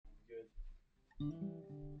I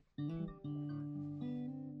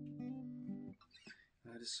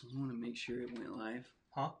just want to make sure it went live.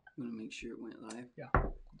 Huh? I want to make sure it went live. Yeah.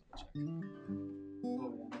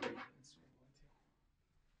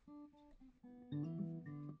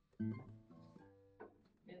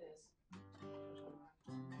 It is.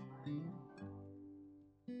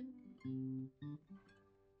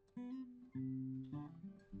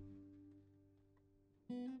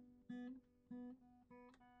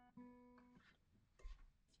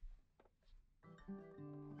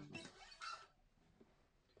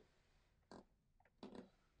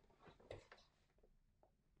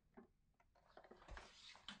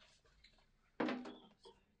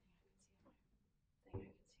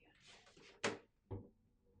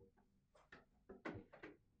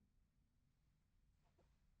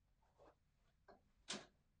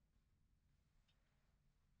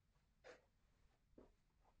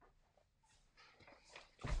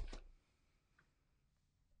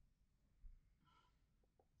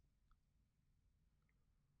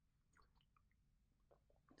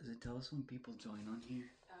 Does it tell us when people join on here?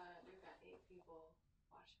 We've got 8 people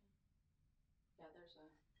watching. Yeah, there's a.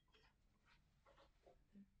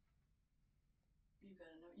 You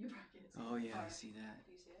gotta know. You probably can't see Oh it. yeah, I see that.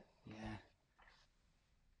 Do you see it? Yeah.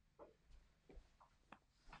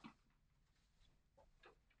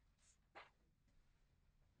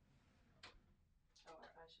 Oh, I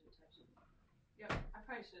probably should have typed it. Yep, I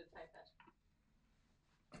probably should have typed that.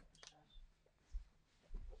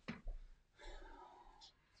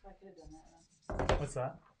 So I could have done that. Huh? What's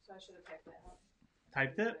that? So I should have typed that out.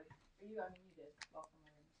 Typed it? Or you, I mean, you did. Welcome, we're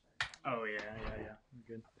gonna start. Oh, yeah. We're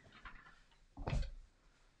good.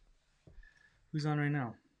 Who's on right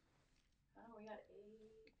now? Oh, we got 8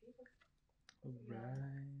 people. Alright.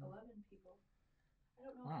 11 people. I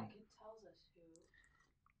don't know Wow. if it tells us who.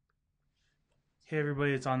 Hey,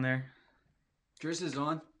 everybody that's on there. Trish is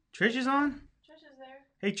on. Trish is on? Trish is there.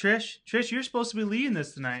 Hey, Trish. Trish, you're supposed to be leading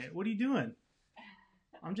this tonight. What are you doing?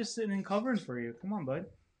 I'm just sitting and covering for you. Come on, bud.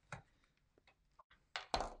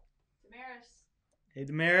 Damaris. Hey,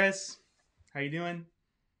 Damaris. How you doing?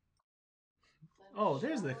 Oh,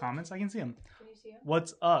 there's the comments. I can see them. Can you see him?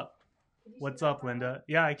 What's up? Can you see What's that up, far? Linda?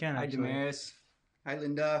 Yeah, I can Hi, actually. Damaris. Hi,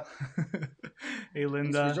 Linda. Hey, Thanks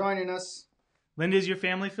Linda. for joining us. Linda, is your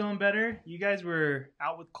family feeling better? You guys were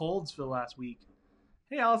out with colds for the last week.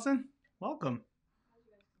 Hey, Allison. Welcome.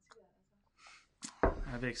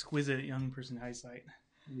 I have exquisite young person eyesight.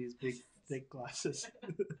 And these big, thick glasses.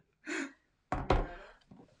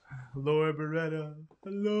 Laura Beretta.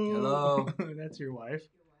 Hello. Hello. That's your wife.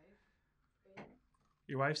 Your wife?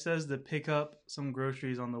 Your wife says to pick up some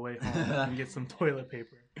groceries on the way home and get some toilet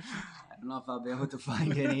paper. I don't know if I'll be able to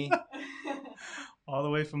find any. All the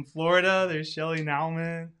way from Florida, there's Shelly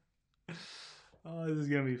Nauman. Oh, this is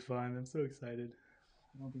going to be fun. I'm so excited.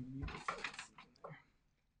 I don't think you need this.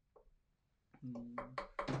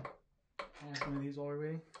 Ask one of these while we're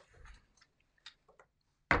waiting.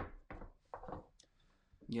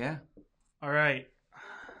 Yeah. All right.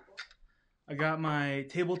 I got my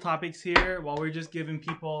table topics here. While we're just giving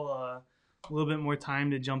people a little bit more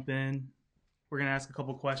time to jump in, we're going to ask a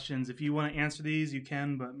couple questions. If you want to answer these, you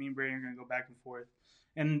can, but me and Brady are going to go back and forth.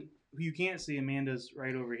 And who you can't see, Amanda's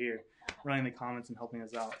right over here running the comments and helping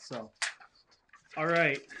us out. So, all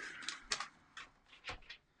right.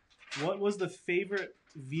 What was the favorite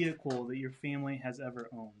vehicle that your family has ever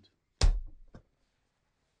owned?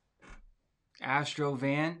 Astro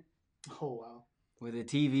van Oh, wow. with a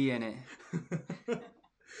TV in it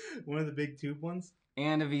One of the big tube ones?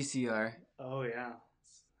 and a VCR. Oh, yeah.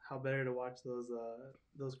 How better to watch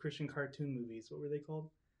those Christian cartoon movies? What were they called?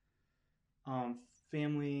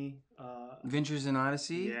 Family. Adventures in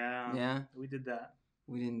Odyssey. Yeah. Yeah. We did that.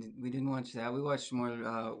 We didn't watch that. We watched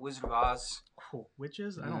more Wizard of Oz. Oh,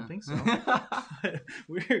 witches? I Yeah. don't think so.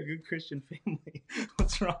 We're a good Christian family.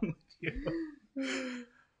 What's wrong with you?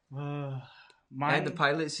 I Mine. had the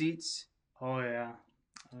pilot seats. Oh yeah.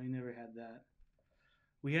 Oh, we never had that.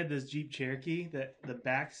 We had this Jeep Cherokee that the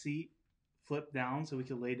back seat flipped down so we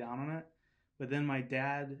could lay down on it. But then my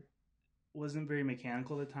dad wasn't very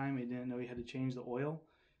mechanical at the time. He didn't know he had to change the oil.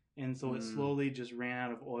 And so it slowly just ran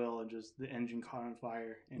out of oil and just the engine caught on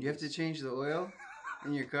fire. And You have to change the oil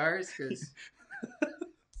in your cars because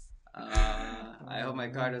I hope my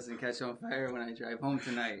car doesn't catch on fire when I drive home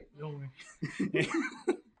tonight. Don't worry.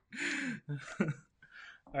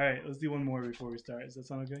 All right, let's do one more before we start. Does that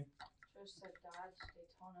sound okay? Trish said Dodge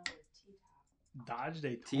Daytona with T-top. Dodge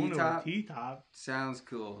Daytona T-top? with T-top. Sounds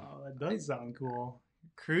cool. Oh, that does sound cool.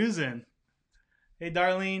 Cruising. Hey,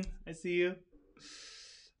 Darlene, I see you.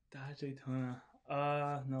 Dodge Daytona.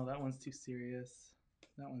 No, that one's too serious.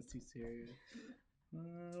 That one's too serious.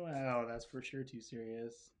 Wow, that's for sure too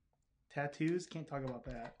serious. Tattoos? Can't talk about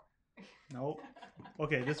that. Nope.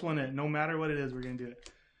 Okay, this one, no matter what it is, we're going to do it.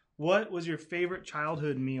 What was your favorite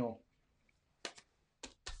childhood meal?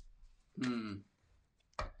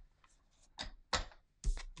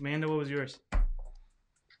 Amanda, what was yours?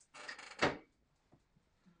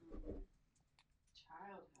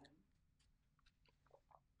 Childhood.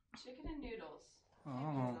 Chicken and noodles. Oh,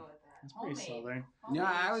 Can't go with that. that's pretty southern. Yeah,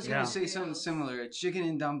 I was Yeah. gonna say something similar. Chicken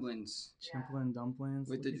and dumplings. Chicken dumplings.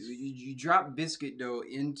 With the you drop biscuit dough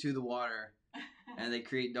into the water, and they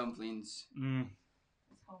create dumplings.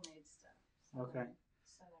 It's homemade stuff. Okay.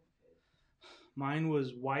 Southern food. Mine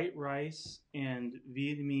was white rice and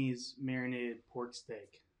Vietnamese marinated pork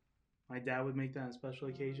steak. My dad would make that on special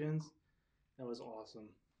occasions. That was awesome.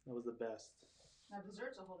 That was the best. Now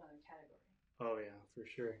dessert's a whole other category. Oh yeah, for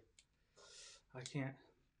sure. I can't.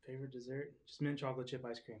 Favorite dessert? Just mint chocolate chip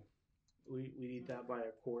ice cream. We eat that by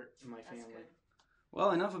a quart in my That's family. good.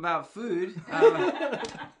 Well, enough about food.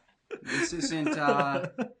 This isn't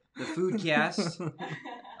the food cast.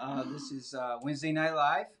 This is Wednesday Night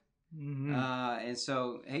Live. Mm-hmm. And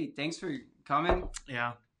so, hey, thanks for coming.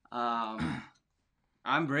 Yeah.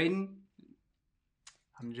 I'm Braden,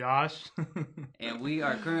 I'm Josh. and we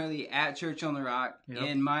are currently at Church on the Rock Yep.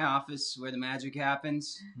 in my office where the magic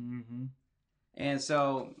happens. Mm-hmm. And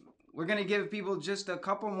so we're going to give people just a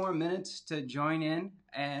couple more minutes to join in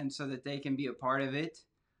and so that they can be a part of it.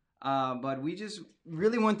 But we just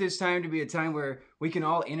really want this time to be a time where we can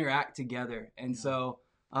all interact together. And so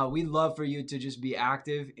we'd love for you to just be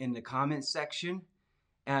active in the comments section.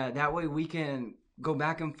 That way we can go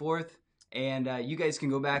back and forth, and you guys can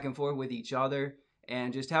go back and forth with each other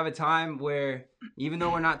and just have a time where even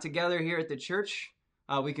though we're not together here at the church,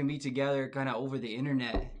 we can be together kind of over the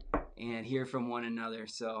internet and hear from one another.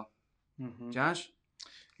 So, Josh?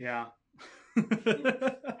 Yeah.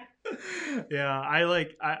 Yeah,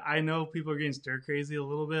 I know people are getting stir crazy a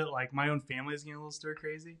little bit. Like my own family is getting a little stir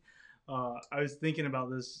crazy. I was thinking about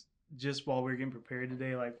this just while we were getting prepared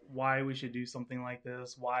today, like why we should do something like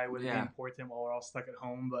this, why would it be important while we're all stuck at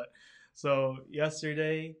home. But so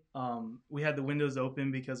yesterday, we had the windows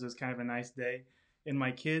open because it was kind of a nice day, and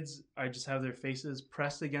my kids, I just have their faces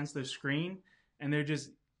pressed against the screen, and they're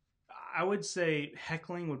just, I would say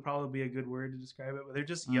heckling would probably be a good word to describe it, but they're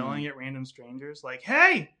just yelling at random strangers like,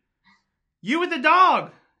 "Hey, you with the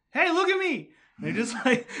dog! Hey, look at me!" And they're just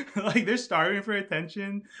like they're starving for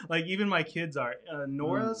attention. Like even my kids are.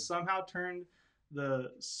 Nora somehow turned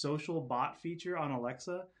the social bot feature on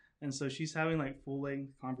Alexa, and so she's having like full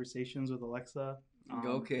length conversations with Alexa.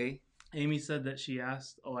 Okay. Amy said that she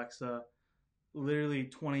asked Alexa literally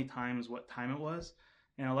 20 times what time it was,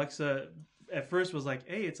 and Alexa at first was like,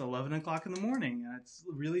 "Hey, it's 11 o'clock in the morning and it's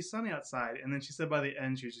really sunny outside." And then she said by the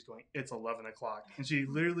end she was just going, "It's 11 o'clock," and she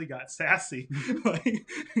literally got sassy. Like,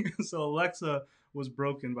 so Alexa was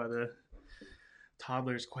broken by the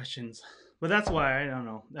toddler's questions. But that's why, I don't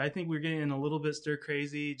know, I think we're getting a little bit stir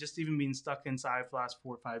crazy, just even being stuck inside for the last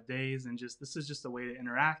 4 or 5 days, and just this is just a way to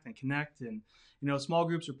interact and connect. And small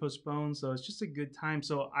groups are postponed, so it's just a good time.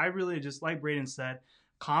 So I really, just like Braden said,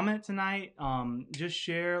 comment tonight, just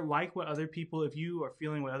share, like what other people, if you are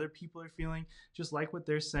feeling what other people are feeling, just like what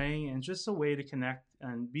they're saying, and just a way to connect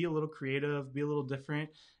and be a little creative, be a little different,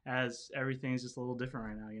 as everything is just a little different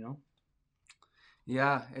right now,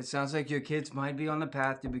 Yeah, it sounds like your kids might be on the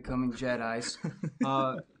path to becoming Jedis.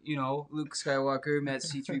 Luke Skywalker met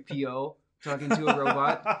C-3PO talking to a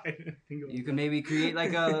robot. You can maybe create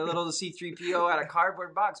like a little C-3PO out of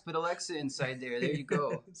cardboard box, put Alexa inside there. There you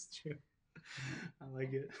go. That's true. I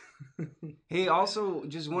like it. Hey, also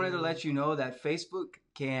just wanted to let you know that Facebook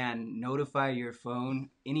can notify your phone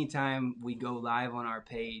anytime we go live on our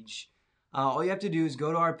page. All you have to do is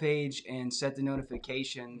go to our page and set the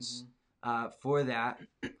notifications for that.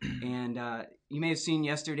 And you may have seen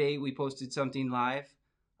yesterday we posted something live,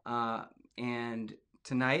 and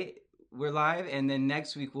tonight we're live, and then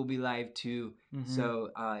next week we'll be live too.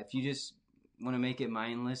 So if you just want to make it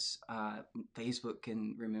mindless, Facebook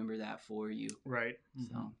can remember that for you. Right.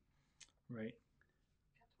 So. Right.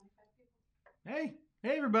 Hey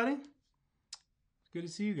everybody. It's good to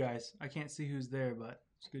see you guys. I can't see who's there, but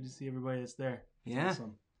it's good to see everybody that's there. It's Yeah.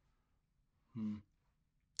 awesome.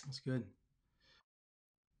 That's good.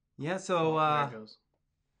 Yeah, so There it goes.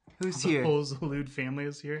 who's The here? whole Zalud family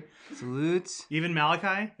is here. Salutes. Even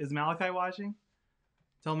Malachi. Is Malachi watching?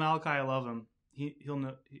 Tell Malachi I love him. He'll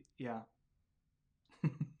know. Yeah.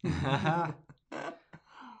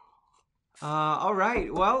 All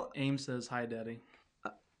right. Well, Ames says hi, Daddy.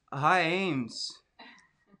 hi, Ames.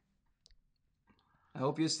 I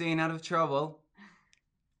hope you're staying out of trouble.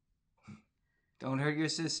 Don't hurt your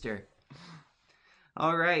sister.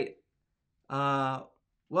 All right. Well,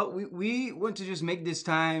 we want to just make this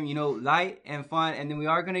time, light and fun, and then we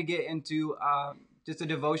are going to get into just a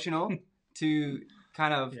devotional to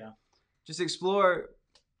kind of just explore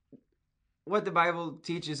what the Bible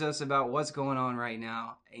teaches us about what's going on right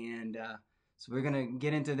now. And so we're going to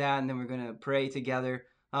get into that, and then we're going to pray together.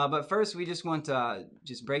 But first, we just want to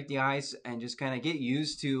just break the ice and just kind of get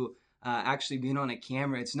used to actually being on a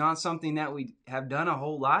camera. It's not something that we have done a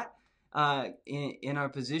whole lot in our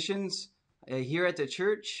positions here at the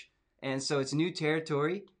church, and so it's new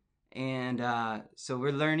territory, and so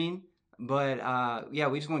we're learning. But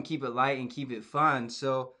we just want to keep it light and keep it fun.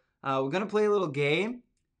 So we're gonna play a little game,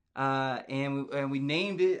 and we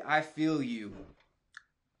named it "I Feel You."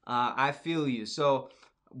 I feel you. So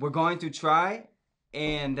we're going to try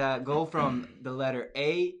and go from the letter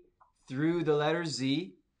A through the letter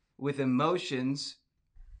Z with emotions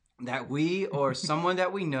that we or someone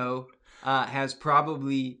that we know has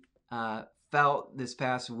probably felt this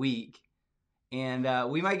past week. And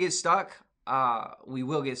we might get stuck. We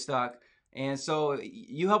will get stuck. And so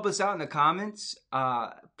you help us out in the comments.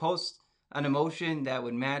 Post an emotion that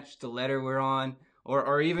would match the letter we're on,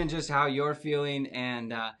 or even just how you're feeling.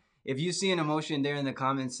 And if you see an emotion there in the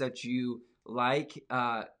comments that you like,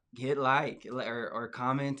 hit like or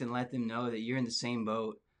comment and let them know that you're in the same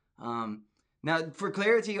boat. Now, for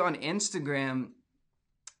clarity on Instagram,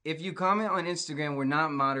 if you comment on Instagram, we're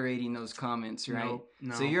not moderating those comments, right?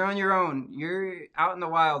 No. So you're on your own. You're out in the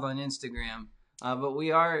wild on Instagram, but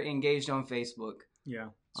we are engaged on Facebook. Yeah,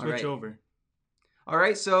 switch over. All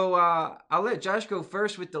right, so I'll let Josh go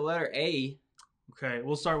first with the letter A. Okay,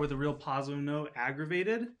 we'll start with a real positive note.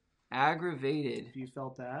 Aggravated. Aggravated. Have you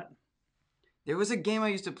felt that? There was a game I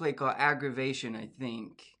used to play called Aggravation, I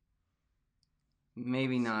think.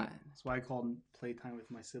 Maybe not. That's why I called playtime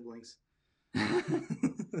with my siblings.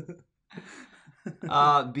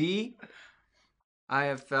 B, I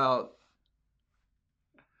have felt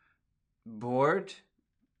bored.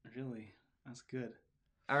 Really? That's good.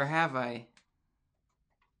 Or have I?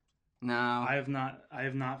 No. I have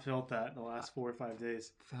not felt that the last 4 or 5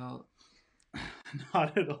 days. Felt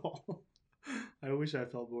Not at all. I wish I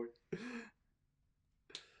felt bored.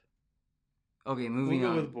 Okay, moving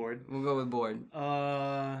on. We'll go with bored. We'll go with bored.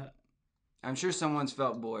 I'm sure someone's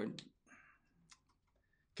felt bored.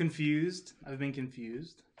 Confused. I've been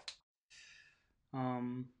confused.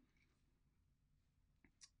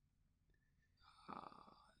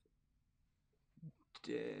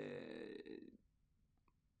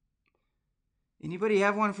 Anybody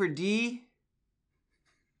have one for D?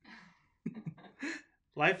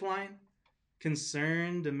 Lifeline.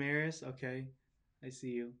 Concerned. Damaris. Okay, I see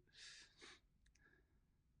you.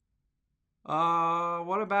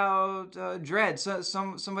 What about dread?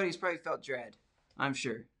 Somebody's probably felt dread. I'm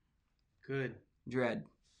sure. Good. Dread.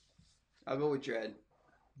 I'll go with dread.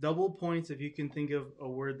 Double points if you can think of a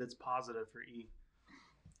word that's positive for E.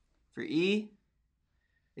 For E,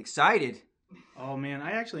 excited. Oh man,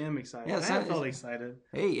 I actually am excited. Yeah, I felt excited.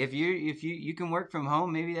 Hey, if you can work from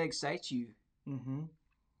home, maybe that excites you. Mm-hmm.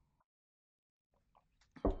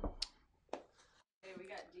 Hey, we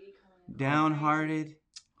got D coming. Downhearted.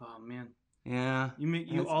 Oh man. Yeah.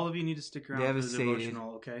 You all of you need to stick around for the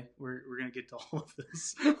devotional, okay? We're gonna get to all of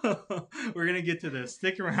this. We're gonna get to this.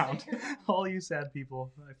 Stick around. All you sad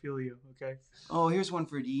people. I feel you, okay? Oh, here's one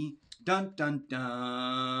for D. Dun dun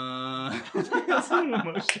dun. That's an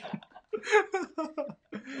emotion.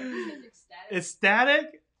 Ecstatic.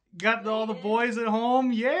 Ecstatic. Got all the boys at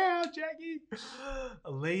home. Yeah, Jackie.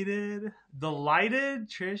 Elated. Delighted.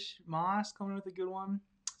 Trish Moss coming with a good one.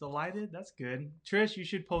 Delighted. That's good. Trish, you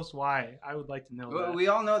should post why. I would like to know that. We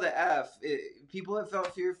all know the F. People have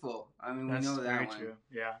felt fearful. I mean, That's we know that very one. true.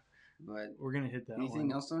 Yeah. But We're gonna hit that anything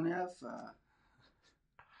one. else on F?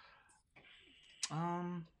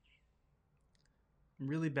 I'm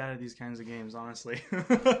really bad at these kinds of games, honestly.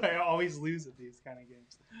 I always lose at these kind of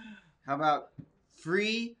games. How about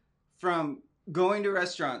free from going to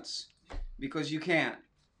restaurants because you can't.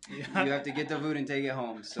 Yeah. You have to get the food and take it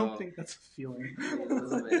home. I So don't think that's a feeling. a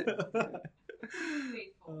little bit.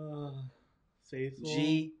 Faithful. Faithful.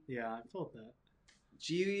 G. Yeah, I felt that.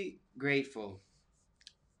 G, grateful.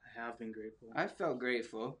 I have been grateful. I felt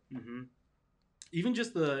grateful. Mm-hmm. Even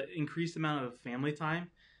just the increased amount of family time,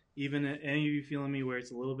 even any of you feeling me where it's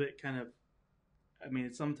a little bit kind of, I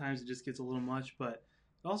mean, sometimes it just gets a little much, but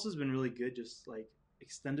it also has been really good, just like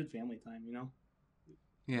extended family time, you know?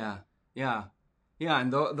 Yeah.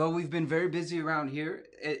 And though we've been very busy around here,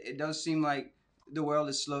 it does seem like the world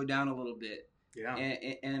has slowed down a little bit. Yeah.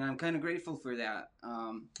 And I'm kind of grateful for that.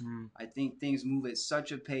 I think things move at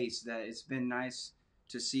such a pace that it's been nice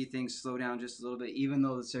to see things slow down just a little bit, even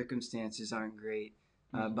though the circumstances aren't great.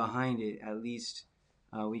 Behind it, at least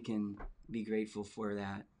we can be grateful for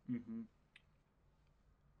that.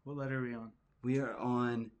 What letter are we on? We are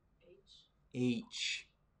on H.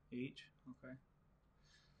 H. Okay.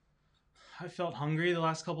 I felt hungry the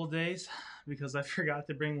last couple of days because I forgot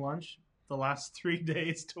to bring lunch the last 3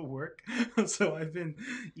 days to work. So I've been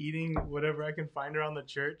eating whatever I can find around the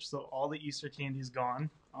church. So all the Easter candy's gone.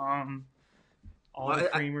 All the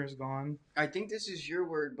creamer's gone. I think this is your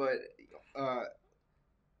word, but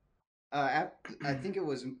I think it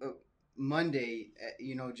was Monday,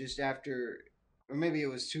 just after, or maybe it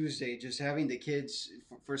was Tuesday, just having the kids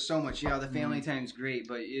for so much. Yeah, the family time's great,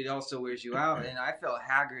 but it also wears you out, and I felt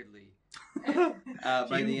haggardly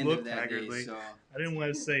by the end of that haggardly. day. So I didn't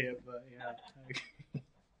want to say it, but yeah.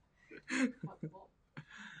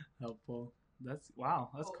 Helpful. That's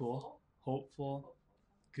cool. Hopeful.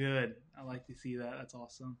 Good. I like to see that. That's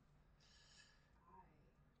awesome.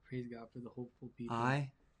 Praise God for the hopeful people.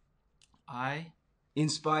 I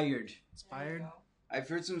inspired. I've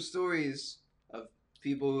heard some stories of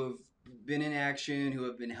people who have been in action, who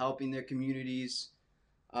have been helping their communities.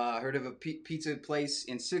 Heard of a pizza place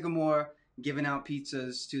in Sycamore giving out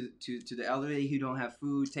pizzas to the elderly who don't have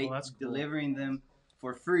food, that's cool. Delivering them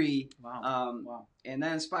for free. Wow. And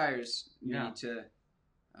that inspires me to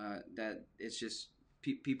that it's just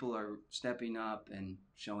people are stepping up and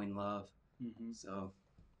showing love. So,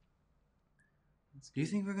 do you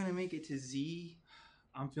think we're gonna make it to Z?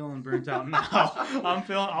 I'm feeling burnt out now.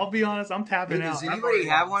 I'll be honest, I'm tapping out. Does anybody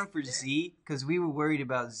have one for Z? Because we were worried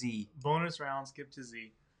about Z. Bonus round, skip to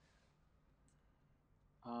Z.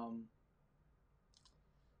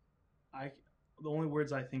 The only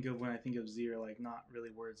words I think of when I think of Z are like not really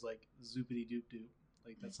words like zoopity doop doop.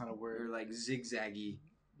 Like that's not a word. Or like zigzaggy.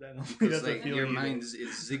 Because like your mind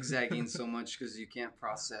is zigzagging so much because you can't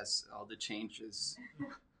process all the changes.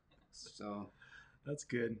 So that's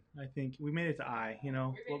good. I think we made it to I.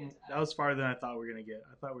 That was farther than I thought we were gonna get.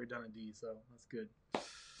 I thought we were done at D, so that's good.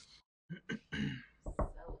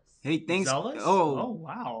 Hey, thanks. Zealous? Oh,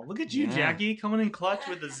 wow! Look at you, Jackie, coming in clutch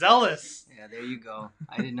with the zealous. Yeah, there you go.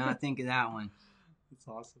 I did not think of that one. That's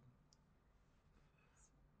awesome.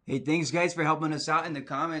 Hey, thanks guys for helping us out in the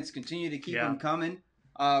comments. Continue to keep them coming.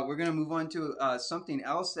 We're gonna move on to something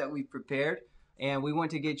else that we prepared, and we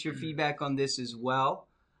want to get your feedback on this as well.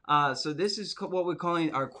 So this is what we're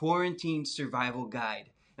calling our quarantine survival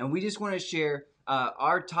guide, and we just want to share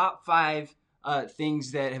our top 5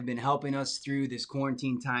 things that have been helping us through this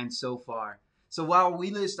quarantine time so far. So while we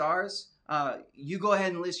list ours, you go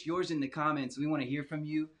ahead and list yours in the comments. We want to hear from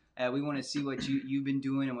you. We want to see what you've been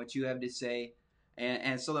doing and what you have to say.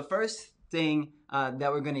 And so the first thing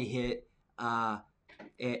that we're going to hit,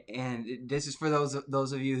 and this is for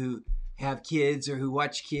those of you who have kids or who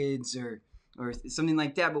watch kids or something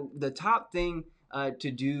like that. But the top thing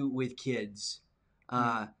to do with kids.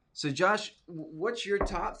 So Josh, what's your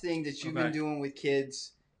top thing that you've been doing with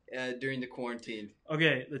kids during the quarantine?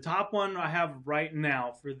 Okay, the top one I have right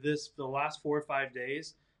now for the last 4 or 5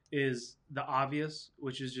 days is the obvious,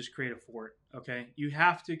 which is just create a fort. Okay, you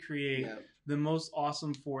have to create the most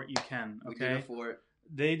awesome fort you can. Okay, we did a fort.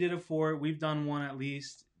 They did a fort. We've done one at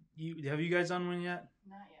least. Have you guys done one yet?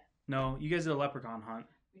 Not yet. No, you guys did a leprechaun hunt.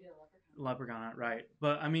 We did a leprechaun hunt, right?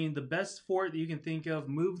 But I mean, the best fort that you can think of: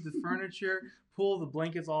 move the furniture, pull the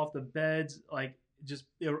blankets off the beds, like just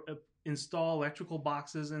install electrical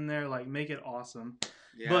boxes in there, like make it awesome.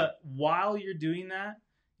 Yeah. But while you're doing that,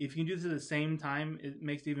 if you can do this at the same time, it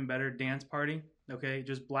makes it even better. Dance party, okay?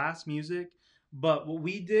 Just blast music. But what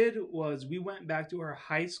we did was we went back to our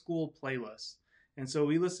high school playlist. And so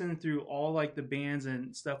we listened through all like the bands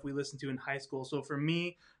and stuff we listened to in high school. So for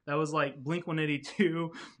me, that was like Blink-182,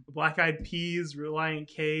 Black Eyed Peas, Relient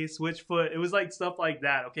K, Switchfoot. It was like stuff like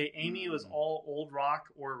that. Okay, Amy was all old rock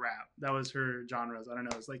or rap. That was her genres. I don't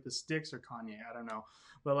know. It's like the Styx or Kanye. I don't know.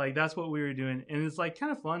 But like that's what we were doing, and it's like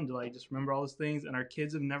kind of fun to like just remember all those things. And our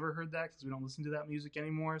kids have never heard that because we don't listen to that music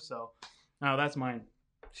anymore. So, no, that's mine.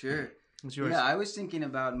 Sure. What's yours? Yeah, I was thinking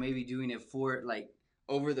about maybe doing it for like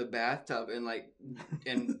over the bathtub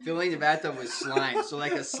and filling the bathtub with slime. So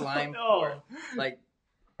like a slime fort. Like,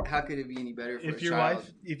 how could it be any better for a child?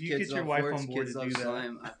 If you get your wife on board to do that,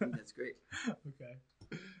 slime, I think that's great.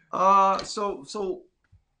 Okay. So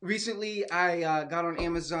recently I got on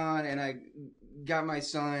Amazon and I got my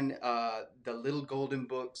son the Little Golden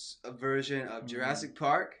Books version of Jurassic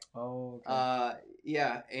Park. Oh. Okay.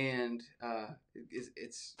 Yeah, and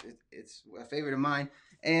it's a favorite of mine.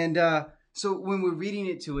 And so when we're reading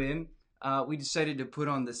it to him, we decided to put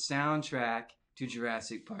on the soundtrack to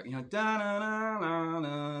Jurassic Park. You know,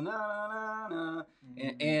 da-na-na-na-na-na-na-na,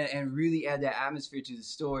 and really add that atmosphere to the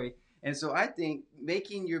story. And so I think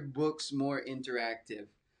making your books more interactive.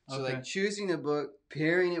 So Okay. like choosing a book,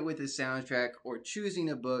 pairing it with a soundtrack, or choosing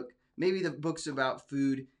a book, maybe the book's about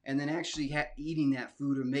food, and then actually eating that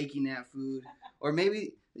food or making that food, or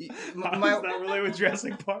maybe How does that relate with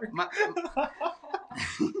Jurassic Park?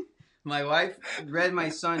 my wife read my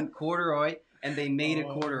son Corduroy, and they made a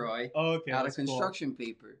corduroy Oh, okay. out of that's cool. construction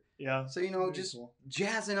paper. Yeah. So, you know, Very just cool.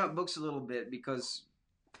 jazzing up books a little bit because,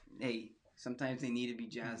 hey, sometimes they need to be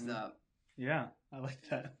jazzed Mhm. up. Yeah, I like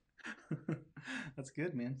that. That's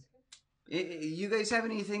good, man. You guys have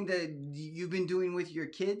anything that you've been doing with your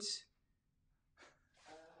kids?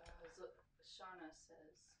 Shauna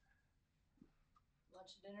says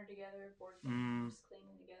lunch and dinner together, board Mm. games,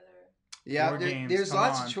 cleaning together, Yeah, Board games, there's come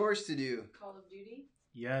lots on. of chores to do. Call of Duty.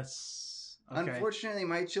 Yes. Okay. Unfortunately,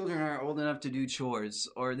 my children aren't old enough to do chores,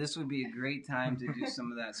 or this would be a great time to do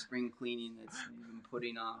some of that spring cleaning that's you've been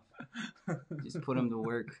putting off. Just put them to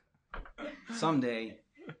work someday.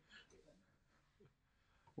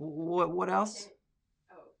 What else?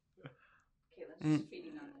 Caitlin's just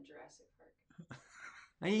feeding on the Jurassic Park.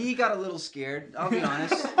 He got a little scared. I'll be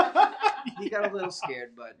honest. He got a little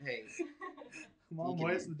scared, but hey, Mom, He can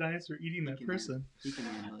why is handle- the dinosaur eating that can person? he can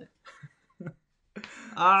handle it. Scary.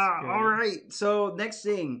 All right. So next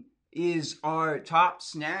thing is our top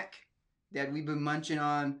snack that we've been munching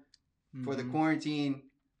on for the Mhm. quarantine.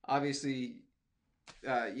 Obviously,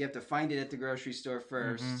 you have to find it at the grocery store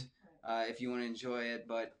first if you want to enjoy it.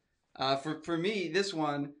 But for me, this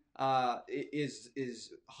one is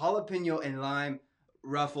jalapeno and lime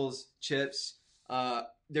Ruffles chips.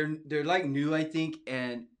 They're like new, I think,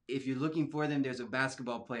 and if you're looking for them, there's a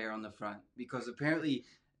basketball player on the front because apparently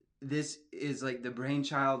this is like the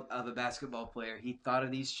brainchild of a basketball player. He thought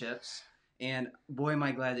of these chips, and boy, am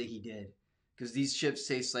I glad that he did, because these chips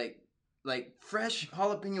taste like fresh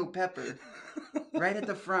jalapeno pepper right at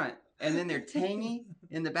the front, and then they're tangy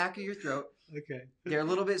in the back of your throat. Okay. They're a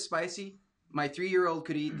little bit spicy. My 3-year-old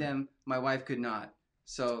could eat them. My wife could not.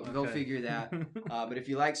 So go Okay. figure that. But if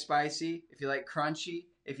you like spicy, if you like crunchy,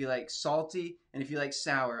 if you like salty, and if you like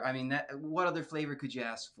sour, I mean, what other flavor could you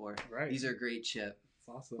ask for? Right. These are a great chip.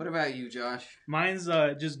 That's awesome. What about you, Josh? Mine's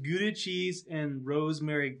just Gouda cheese and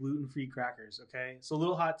rosemary gluten-free crackers. Okay, so a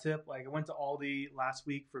little hot tip. Like I went to Aldi last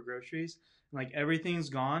week for groceries, and like everything's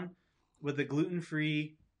gone, but the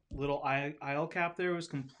gluten-free little aisle cap there was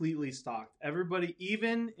completely stocked. Everybody,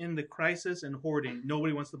 even in the crisis and hoarding,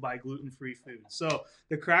 nobody wants to buy gluten-free food. So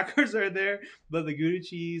the crackers are there, but the Gouda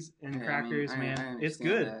cheese and Hey, I crackers, mean, I man, it's understand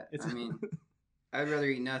good. that. It's I mean, I'd rather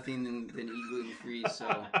eat nothing than eat gluten free. So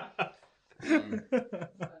um, Funny.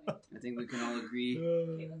 I think we can all agree.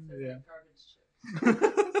 Caitlin says yeah. like garbage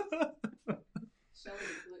chips. Shelly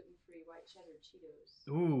gluten-free white cheddar Cheetos.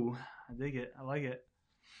 Ooh, I dig it. I like it.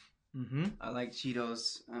 Mm-hmm. I like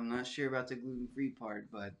Cheetos. I'm not sure about the gluten free part,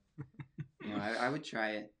 but you know, I would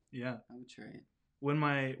try it. Yeah. I would try it. When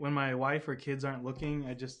my wife or kids aren't looking,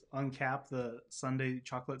 I just uncap the Sunday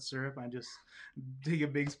chocolate syrup. I just take a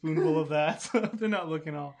big spoonful of that. So if they're not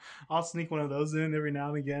looking, I'll sneak one of those in every now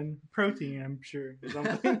and again. Protein, I'm sure, or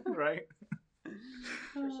something, right?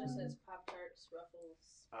 Trisha says Pop Tarts,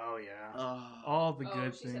 Ruffles. Oh yeah, Oh, all the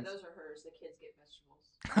good she said things. those are hers. The kids get vegetables.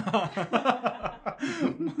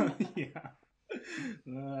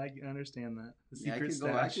 Yeah, I can understand that. The yeah, secret I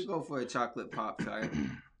stash. could go for a chocolate Pop Tart.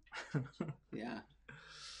 Yeah.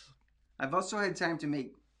 I've also had time to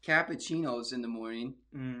make cappuccinos in the morning.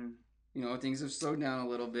 Mm. You know, things have slowed down a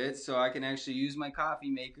little bit, so I can actually use my coffee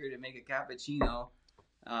maker to make a cappuccino.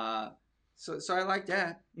 So I like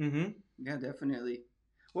that. Mm-hmm. Yeah, definitely.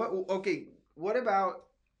 Okay, what about...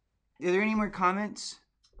 Are there any more comments?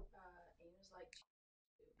 Ames like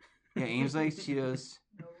Yeah, Ames likes Cheetos.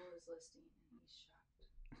 Noble is listening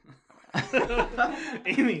and he's shocked.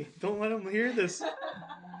 Amy, don't let him hear this.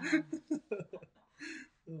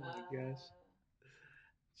 Oh my gosh.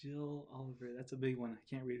 Jill Oliver, that's a big one. I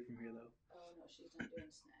can't read it from here though. Oh no, she's not doing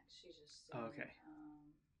snacks. She's just. Oh, okay.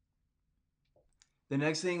 The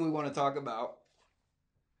next thing we want to talk about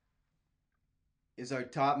is our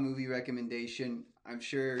top movie recommendation. I'm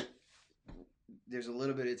sure there's a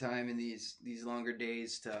little bit of time in these longer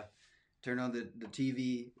days to turn on the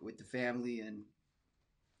TV with the family and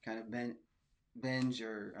kind of binge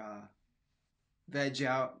or veg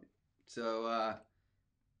out. So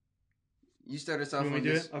you start us off You want on me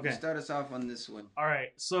to do this. it? Okay. You start us off on this one. All right,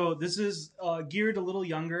 so this is geared a little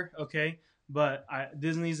younger, okay? But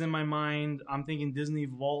Disney's in my mind. I'm thinking Disney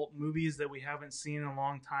Vault movies that we haven't seen in a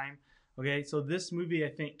long time. Okay, so this movie I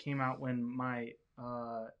think came out when my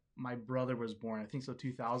brother was born. I think so,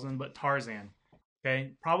 2000. But Tarzan.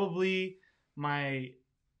 Okay, probably my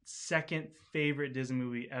second favorite Disney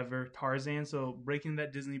movie ever, Tarzan. So breaking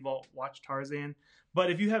that Disney vault, watch Tarzan.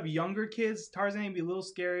 But if you have younger kids, Tarzan can be a little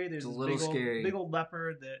scary. There's It's a this little big old, scary. big old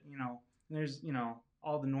leopard that there's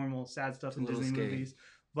all the normal sad stuff in a little Disney scary. movies.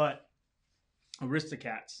 But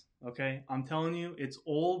Aristocats, okay, I'm telling you, it's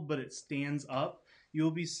old, but it stands up. You'll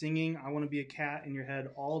be singing "I Want to Be a Cat" in your head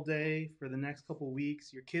all day for the next couple of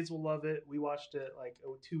weeks. Your kids will love it. We watched it like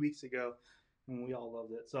 2 weeks ago, and we all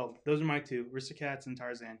loved it. So those are my two: Aristocats and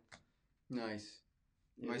Tarzan. Nice.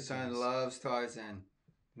 It My is son nice. loves Tarzan.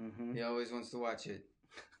 Mm-hmm. He always wants to watch it,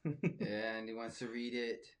 and he wants to read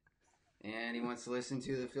it, and he wants to listen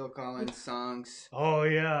to the Phil Collins songs. Oh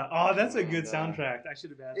yeah. Oh, that's a good And, soundtrack. I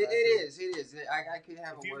should have had It that. is. It is. I could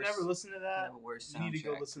have If a you've worse. never listened to could that, have a worse you need to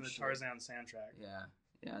go soundtrack listen for to sure. Tarzan soundtrack. Yeah.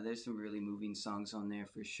 Yeah. There's some really moving songs on there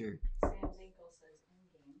for sure. Sam Zinkle says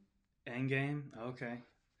Endgame. Endgame. Okay.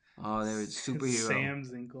 Oh, there was superhero. Sam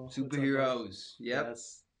Zinkle. What's up, bud? Superheroes. Yep.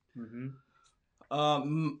 Yes. Mm-hmm.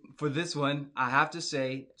 For this one, I have to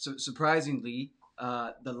say, surprisingly,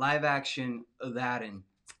 the live action Aladdin.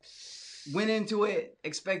 Went into it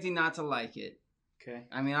expecting not to like it. Okay.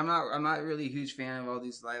 I mean, I'm not really a huge fan of all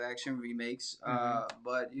these live action remakes.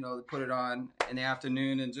 But they put it on in the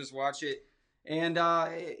afternoon and just watch it, and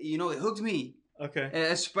it hooked me, Okay.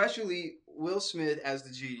 especially Will Smith as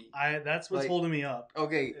the genie. That's what's Like- holding me up.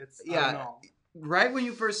 Okay, It's I yeah. don't know. Right when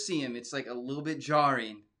you first see him, it's like a little bit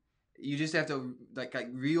jarring. You just have to like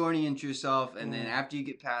reorient yourself, and then after you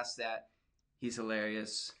get past that, he's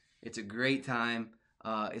hilarious. It's a great time.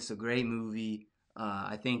 It's a great movie.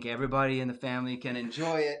 I think everybody in the family can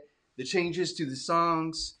enjoy it. The changes to the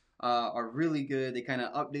songs are really good. They kind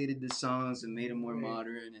of updated the songs and made them more Great.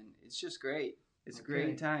 modern, and it's just great. It's a Okay.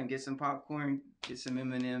 great time. Get some popcorn, get some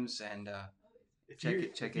M&Ms, and check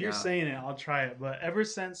If it you're out. saying it, I'll try it. But ever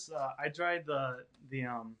since I tried the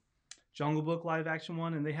Jungle Book live action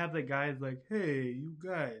one, and they have that guy like, "Hey, you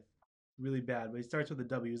guys," really bad, but he starts with a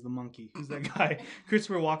W. He's the monkey. Who's that guy?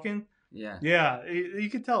 Christopher Walken. Yeah. Yeah, you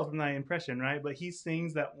could tell from that impression, right? But he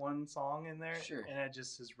sings that one song in there, Sure. and it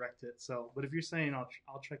just has wrecked it. So, but if you're saying, I'll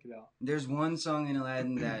check it out. There's one song in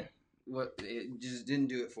Aladdin that it just didn't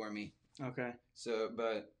do it for me. Okay. So,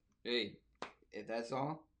 but hey, if that's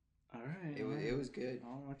all, All right. it was good.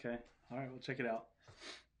 Oh, okay. All right, we'll check it out.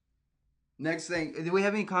 Next thing, do we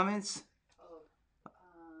have any comments? Oh,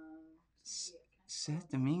 Seth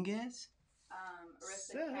Dominguez?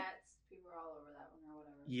 Aristocats. People are all over that one or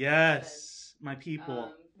whatever. Yes, my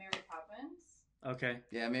people. Mary Poppins. Okay.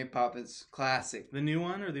 Yeah, Mary Poppins, classic. The new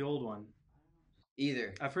one or the old one?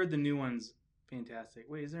 Either. I've heard the new one's fantastic.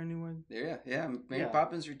 Wait, is there a new one? Yeah. Mary Yeah.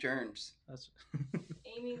 Poppins returns. That's.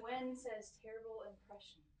 Amy Wen says terrible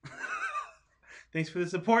impression. Thanks for the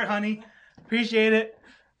support, honey. Appreciate it.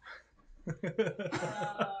 Request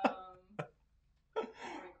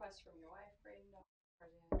from your wife, Braden.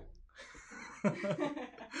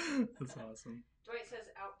 That's awesome. Dwight says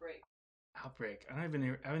Outbreak. Outbreak. I haven't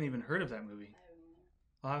even heard of that movie. I haven't either.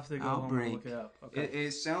 I'll have to go home and look Outbreak. it up. Okay.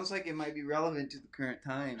 It sounds like it might be relevant to the current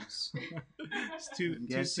times. It's too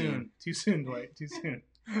guessing. soon. Too soon, Dwight. Too soon.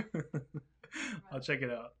 I'll check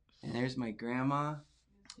it out. And there's my grandma.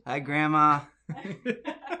 Hi, Grandma.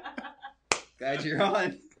 Glad you're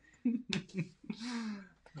on.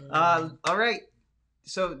 All right.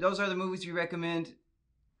 So those are the movies we recommend.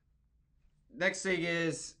 Next thing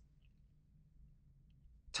is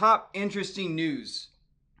top interesting news.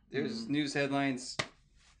 There's news headlines,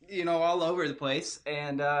 all over the place,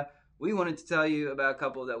 and we wanted to tell you about a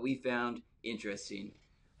couple that we found interesting.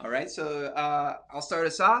 All right, so I'll start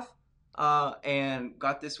us off, and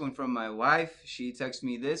got this one from my wife. She texted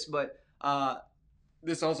me this, but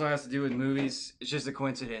this also has to do with movies. It's just a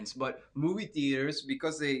coincidence, but movie theaters,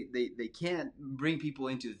 because they can't bring people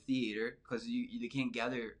into the theater because they can't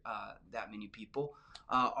gather that many people,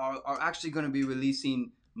 are actually going to be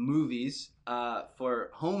releasing movies for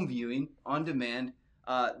home viewing on demand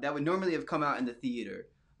that would normally have come out in the theater.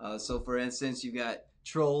 So, for instance, you got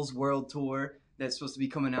Trolls World Tour that's supposed to be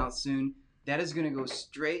coming out soon. That is going to go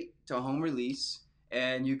straight to home release,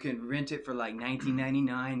 and you can rent it for like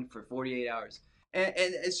 $19.99 for 48 hours. And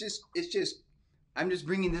it's just I'm just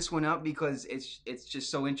bringing this one up because it's just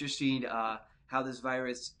so interesting how this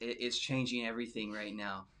virus is changing everything right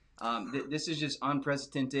now. This is just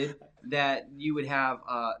unprecedented that you would have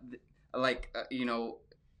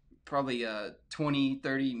probably a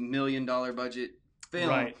 $20-30 million budget film,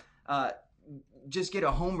 Right. just get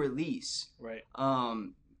a home release. Right.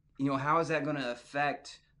 How is that going to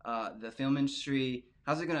affect the film industry?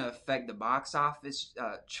 How's it going to affect the box office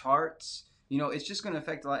charts? You know, it's just going to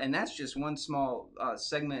affect a lot. And that's just one small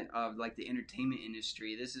segment of like the entertainment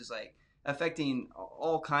industry. This is like affecting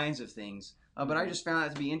all kinds of things. But I just found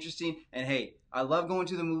that to be interesting. And hey, I love going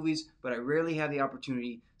to the movies, but I rarely have the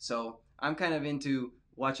opportunity. So I'm kind of into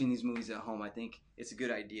watching these movies at home. I think it's a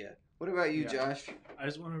good idea. What about you, Josh? I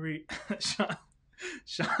just want to read.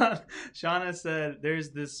 Shauna said there's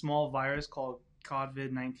this small virus called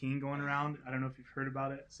COVID-19 going around. I don't know if you've heard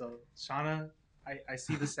about it. So, Shauna, I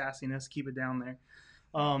see the sassiness. Keep it down there.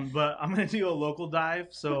 But I'm going to do a local dive.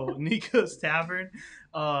 So, Nico's Tavern.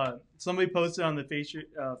 Somebody posted on the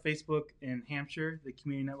Facebook in Hampshire, the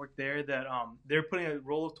community network there, that they're putting a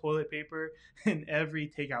roll of toilet paper in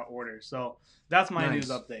every takeout order. So, that's my news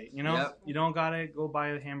update. You know, You don't got to go buy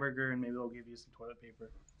a hamburger and maybe they'll give you some toilet paper.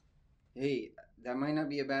 Hey, that might not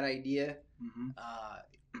be a bad idea.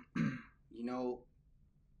 Mm-hmm. You know,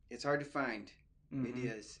 it's hard to find. Mm-hmm. It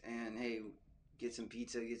is. And hey, get some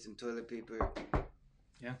pizza, get some toilet paper.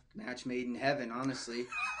 Yeah. Match made in heaven, honestly.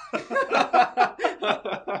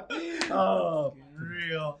 Oh,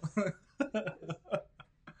 real.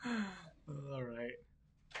 All right.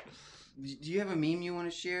 Do you have a meme you want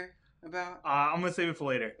to share about? I'm going to save it for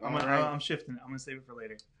later. Right. I'm shifting. I'm going to save it for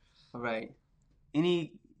later. All right.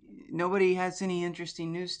 Nobody has any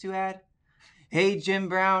interesting news to add? Hey, Jim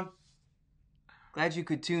Brown. Glad you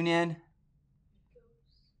could tune in.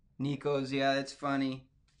 Nico's, yeah, that's funny.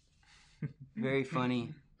 Very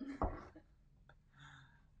funny.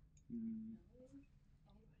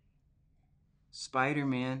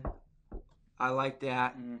 Spider-Man. I like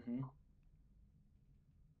that. Mm-hmm.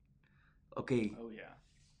 Okay. Oh, yeah.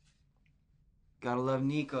 Gotta love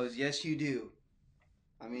Nico's. Yes, you do.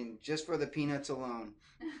 I mean, just for the peanuts alone.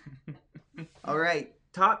 All right.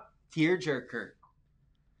 Top tearjerker.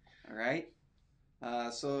 All right.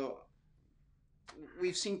 So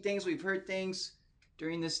we've seen things, we've heard things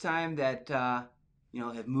during this time that,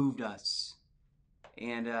 have moved us.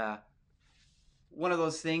 And one of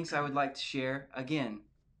those things I would like to share, again,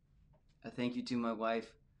 a thank you to my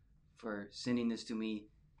wife for sending this to me.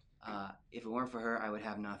 If it weren't for her, I would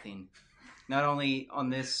have nothing. Not only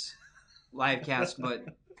on this live cast, but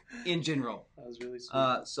in general. That was really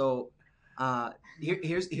sweet.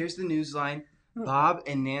 Here's the news line. Bob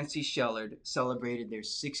and Nancy Shellard celebrated their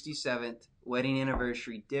 67th wedding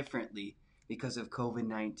anniversary differently because of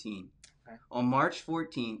COVID-19. Okay. On March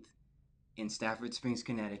 14th, in Stafford Springs,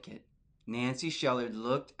 Connecticut, Nancy Shellard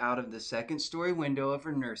looked out of the second-story window of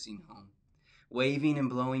her nursing home, waving and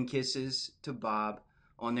blowing kisses to Bob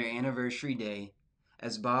on their anniversary day,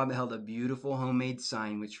 as Bob held a beautiful homemade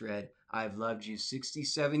sign which read, "I've loved you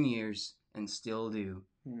 67 years and still do.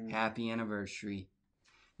 Happy anniversary."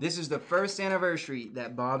 This is the first anniversary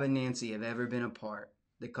that Bob and Nancy have ever been apart,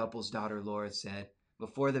 the couple's daughter Laura said.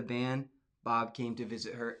 Before the ban, Bob came to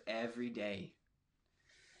visit her every day.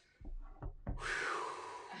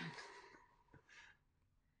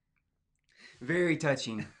 Very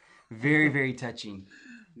touching. Very, very touching.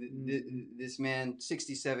 This man,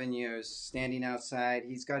 67 years, standing outside.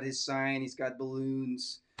 He's got his sign. He's got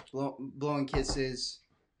balloons, blowing kisses.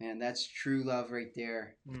 And that's true love right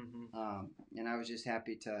there. Mm-hmm. And I was just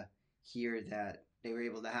happy to hear that they were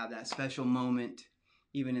able to have that special moment,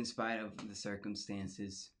 even in spite of the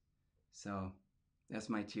circumstances. So that's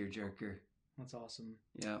my tearjerker. That's awesome.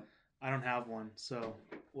 Yeah. I don't have one, so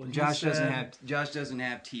Josh doesn't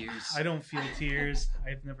have tears. I don't feel tears.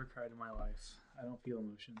 I've never cried in my life. I don't feel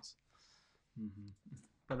emotions. Mm-hmm.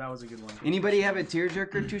 But that was a good one. Anybody have a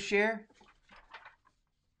tearjerker to share?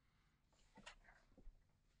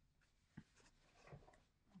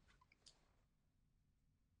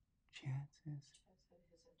 Chances.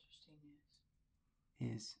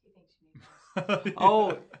 His. He thinks you need this.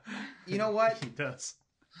 Oh, you know what? He does.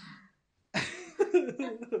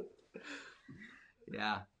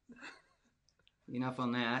 Yeah. Enough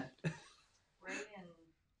on that. Ray and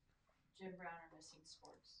Jim Brown are missing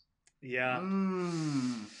sports. Yeah.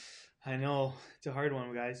 I know. It's a hard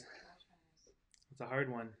one, guys. It's a hard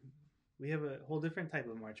one. We have a whole different type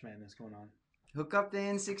of March Madness going on. Hook up the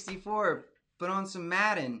N64. Put on some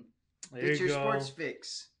Madden. Get your sports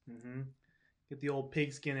fix. Mm-hmm. Get the old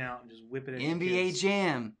pigskin out and just whip it at NBA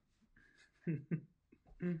Jam.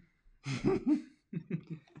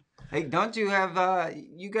 Hey, don't you have,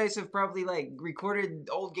 you guys have probably like recorded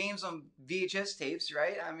old games on VHS tapes,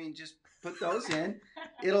 right? I mean, just put those in.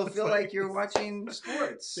 It'll feel like you're watching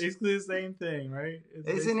sports. Basically the same thing, right?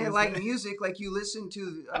 Isn't it like music? Like you listen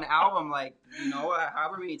to an album like,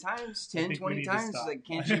 however many times, 10, 20 times. Like,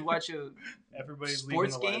 can't you watch a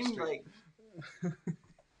sports game? Like,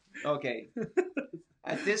 okay.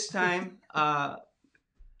 At this time,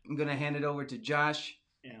 I'm going to hand it over to Josh.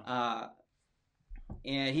 Yeah.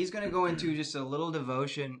 And he's going to go into just a little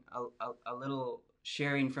devotion, a little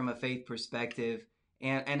sharing from a faith perspective.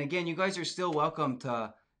 And again, you guys are still welcome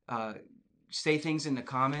to say things in the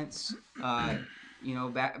comments.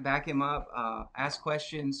 Back him up, ask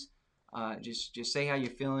questions, just say how you're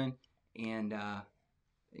feeling. And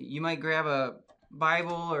you might grab a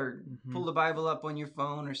Bible or pull the Bible up on your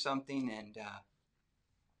phone or something.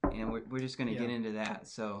 And we're just going to get into that.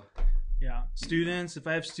 So... Yeah. Students, if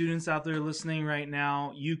I have students out there listening right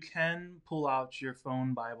now, you can pull out your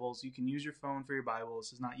phone Bibles. You can use your phone for your Bible.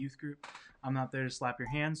 This is not youth group. I'm not there to slap your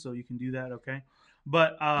hand, so you can do that, okay?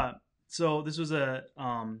 But, so this was a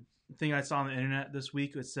thing I saw on the internet this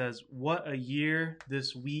week. It says, what a year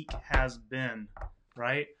this week has been,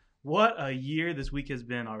 right? What a year this week has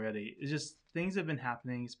been already. It's just, things have been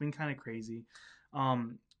happening. It's been kind of crazy.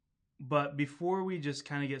 But before we just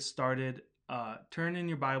kind of get started, turn in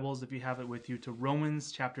your Bibles, if you have it with you, to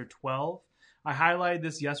Romans chapter 12. I highlighted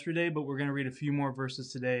this yesterday, but we're going to read a few more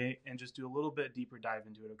verses today and just do a little bit deeper dive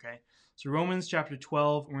into it, okay? So Romans chapter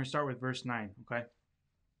 12, we're going to start with verse 9, okay?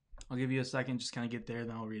 I'll give you a second, just kind of get there,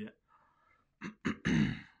 then I'll read it.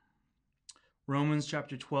 Romans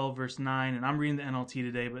chapter 12, verse 9, and I'm reading the NLT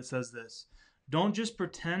today, but it says this: don't just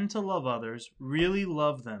pretend to love others, really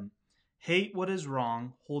love them. Hate what is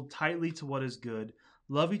wrong, hold tightly to what is good.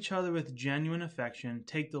 Love each other with genuine affection.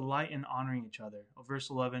 Take delight in honoring each other. Verse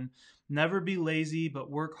 11, never be lazy,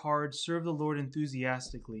 but work hard. Serve the Lord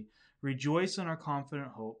enthusiastically. Rejoice in our confident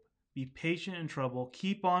hope. Be patient in trouble.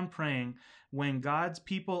 Keep on praying. When God's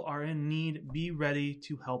people are in need, be ready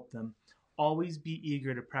to help them. Always be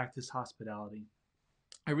eager to practice hospitality.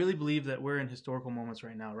 I really believe that we're in historical moments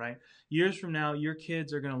right now, right? Years from now, your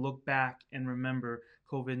kids are going to look back and remember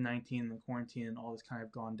COVID-19 and the quarantine and all this kind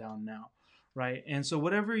of gone down now. Right. And so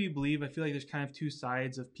whatever you believe, I feel like there's kind of two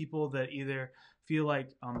sides of people that either feel like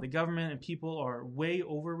the government and people are way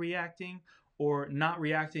overreacting or not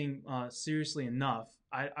reacting seriously enough.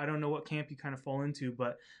 I don't know what camp you kind of fall into,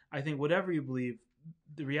 but I think whatever you believe,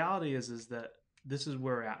 the reality is that this is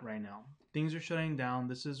where we're at right now. Things are shutting down.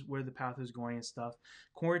 This is where the path is going and stuff.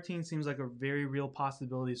 Quarantine seems like a very real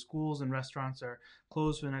possibility. Schools and restaurants are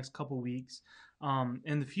closed for the next couple weeks.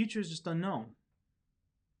 And the future is just unknown.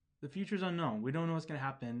 The future's unknown. We don't know what's going to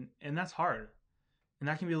happen, and that's hard. And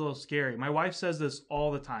that can be a little scary. My wife says this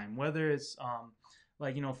all the time, whether it's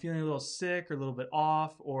feeling a little sick or a little bit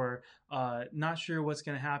off or not sure what's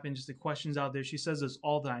going to happen, just the questions out there. She says this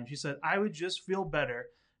all the time. She said, I would just feel better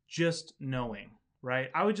just knowing,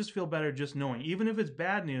 right? I would just feel better just knowing. Even if it's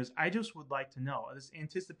bad news, I just would like to know. This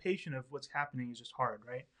anticipation of what's happening is just hard,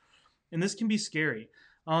 right? And this can be scary.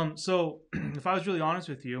 So if I was really honest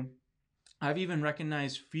with you, I've even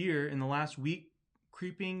recognized fear in the last week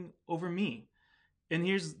creeping over me. And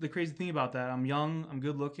here's the crazy thing about that. I'm young. I'm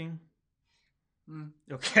good looking.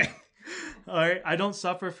 Okay. All right. I don't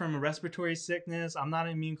suffer from a respiratory sickness. I'm not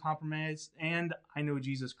immune compromised. And I know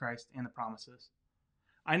Jesus Christ and the promises.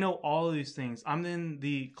 I know all of these things. I'm in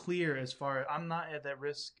the clear as far as I'm not at that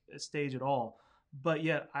risk stage at all. But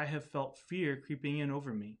yet I have felt fear creeping in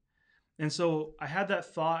over me. And so I had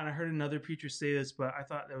that thought, and I heard another preacher say this, but I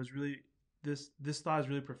thought that was really... This thought is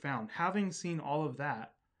really profound. Having seen all of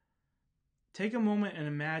that, take a moment and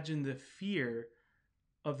imagine the fear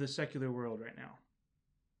of the secular world right now.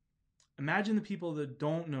 Imagine the people that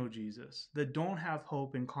don't know Jesus, that don't have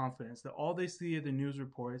hope and confidence, that all they see are the news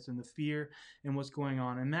reports and the fear and what's going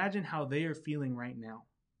on. Imagine how they are feeling right now.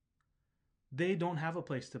 They don't have a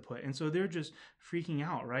place to put, and so they're just freaking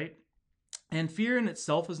out, right? And fear in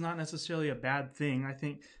itself is not necessarily a bad thing. I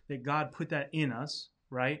think that God put that in us.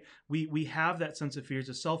 Right? We have that sense of fear. It's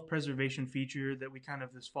a self-preservation feature that we kind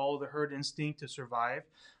of just follow the herd instinct to survive.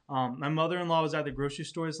 My mother-in-law was at the grocery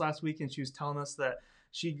store this last week, and she was telling us that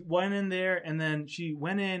she went in there, and then she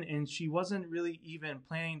went in, and she wasn't really even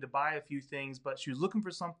planning to buy a few things, but she was looking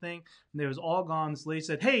for something, and it was all gone. This lady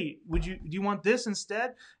said, hey, do you want this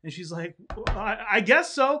instead? And she's like, I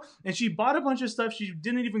guess so. And she bought a bunch of stuff she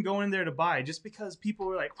didn't even go in there to buy, just because people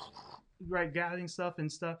were like... right, gathering stuff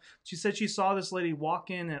and stuff. She said she saw this lady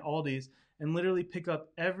walk in at Aldi's and literally pick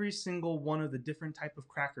up every single one of the different type of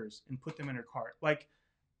crackers and put them in her cart. Like,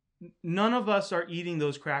 none of us are eating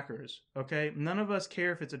those crackers, okay? None of us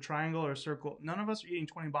care if it's a triangle or a circle. None of us are eating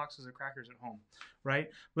 20 boxes of crackers at home, right?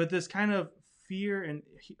 But this kind of fear and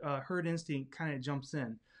herd instinct kind of jumps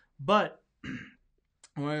in. But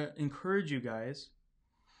I want to encourage you guys.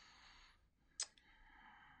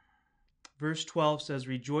 Verse 12 says,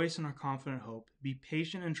 rejoice in our confident hope. Be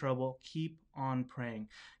patient in trouble. Keep on praying.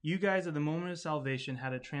 You guys at the moment of salvation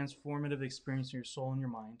had a transformative experience in your soul and your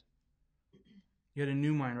mind. You had a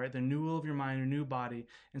new mind, right? The renewal of your mind, a new body.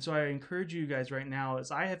 And so I encourage you guys right now,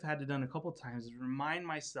 as I have had to done a couple times, is remind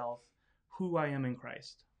myself who I am in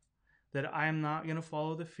Christ. That I am not going to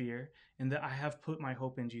follow the fear, and that I have put my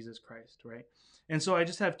hope in Jesus Christ, right? And so I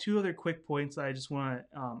just have two other quick points that I just want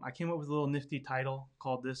to, I came up with a little nifty title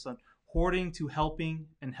called this Hoarding to Helping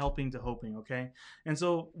and Helping to Hoping, okay? And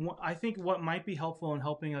so I think what might be helpful in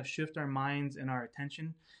helping us shift our minds and our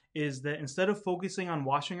attention is that instead of focusing on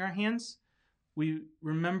washing our hands, we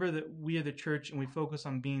remember that we are the church and we focus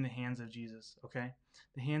on being the hands of Jesus, okay?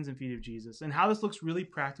 The hands and feet of Jesus. And how this looks really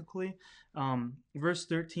practically, verse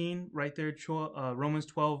 13, right there, Romans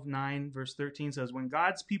 12:9, verse 13 says, when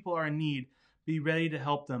God's people are in need, be ready to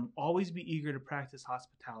help them. Always be eager to practice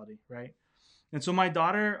hospitality, right? And so my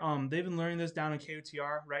daughter, they've been learning this down in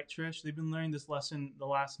KOTR, right, Trish? They've been learning this lesson the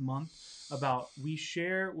last month about we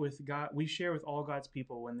share with all God's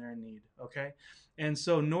people when they're in need, okay? And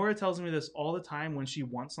so Nora tells me this all the time when she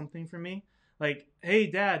wants something from me. Like, hey,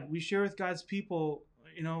 Dad, we share with God's people,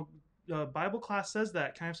 Bible class says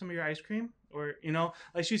that. Can I have some of your ice cream? Or,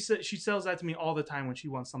 like she sells that to me all the time when she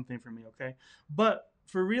wants something from me, okay? But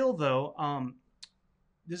for real, though,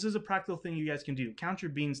 this is a practical thing you guys can do. Count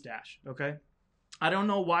your bean stash, okay? I don't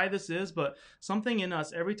know why this is, but something in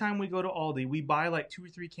us, every time we go to Aldi, we buy like 2 or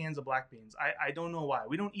 3 cans of black beans. I don't know why.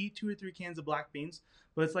 We don't eat 2 or 3 cans of black beans,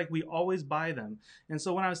 but it's like we always buy them. And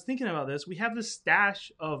so when I was thinking about this, we have this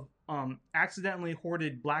stash of accidentally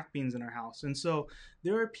hoarded black beans in our house. And so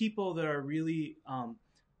there are people that are really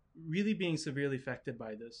being severely affected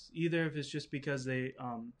by this. Either if it's just because they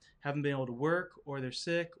haven't been able to work, or they're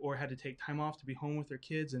sick, or had to take time off to be home with their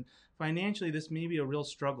kids. And financially, this may be a real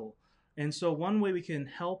struggle. And so one way we can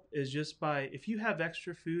help is just by, if you have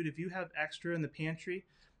extra food, if you have extra in the pantry,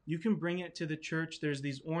 you can bring it to the church. There's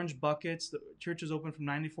these orange buckets. The church is open from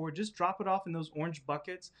 9 to 4. Just drop it off in those orange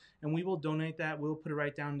buckets, and we will donate that. We'll put it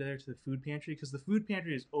right down there to the food pantry, because the food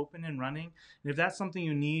pantry is open and running. And if that's something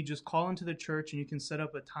you need, just call into the church, and you can set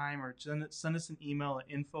up a time, or send us an email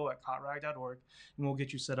at info@cotrag.org, and we'll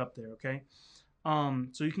get you set up there, okay?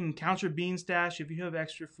 So you can count your bean stash. If you have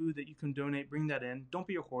extra food that you can donate, bring that in. Don't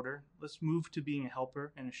be a hoarder. Let's move to being a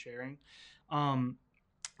helper and a sharing.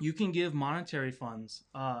 You can give monetary funds.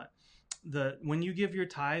 When you give your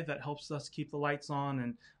tithe, that helps us keep the lights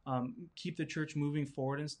on and keep the church moving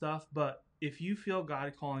forward and stuff. But if you feel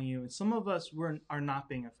God calling you, and some of us are not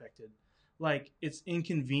being affected, like it's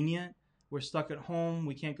inconvenient. We're stuck at home.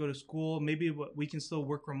 We can't go to school. Maybe we can still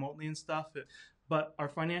work remotely and stuff. But our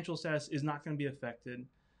financial status is not going to be affected.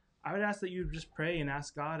 I would ask that you just pray and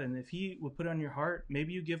ask God, and if He would put it on your heart,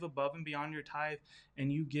 maybe you give above and beyond your tithe,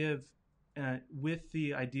 and you give with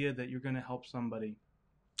the idea that you're going to help somebody.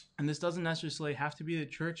 And this doesn't necessarily have to be the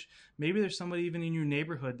church. Maybe there's somebody even in your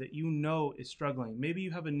neighborhood that you know is struggling. Maybe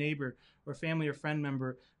you have a neighbor or family or friend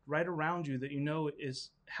member right around you that you know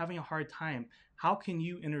is having a hard time. How can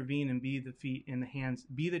you intervene and be the feet and the hands,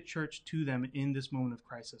 be the church to them in this moment of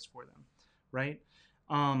crisis for them? Right?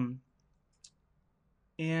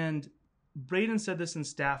 And Braden said this in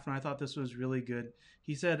staff, and I thought this was really good.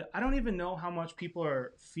 He said, I don't even know how much people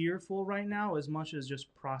are fearful right now as much as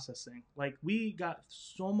just processing. Like, we got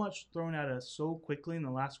so much thrown at us so quickly in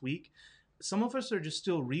the last week. Some of us are just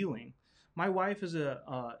still reeling. My wife is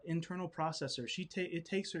a internal processor. She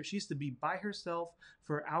has to be by herself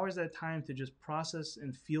for hours at a time to just process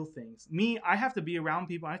and feel things. Me, I have to be around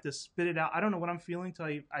people. I have to spit it out. I don't know what I'm feeling till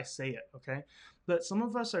I say it, okay? But some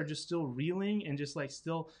of us are just still reeling and just like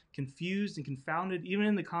still confused and confounded. Even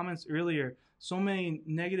in the comments earlier, so many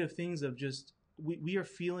negative things of just, we are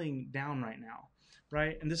feeling down right now,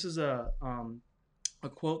 right? And this is a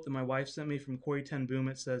quote that my wife sent me from Corrie ten Boom.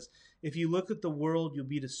 It says, if you look at the world, you'll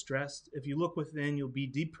be distressed. If you look within, you'll be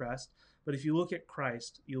depressed. But if you look at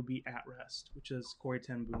Christ, you'll be at rest, which is Corrie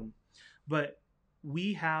ten Boom. But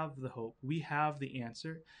we have the hope. We have the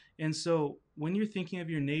answer. And so when you're thinking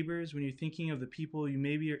of your neighbors, when you're thinking of the people you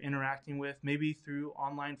maybe are interacting with, maybe through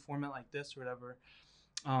online format like this or whatever,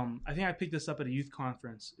 I think I picked this up at a youth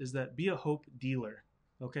conference, is that be a hope dealer.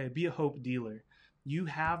 Okay, be a hope dealer. You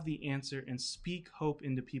have the answer, and speak hope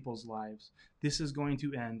into people's lives. This is going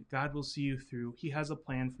to end. God will see you through. He has a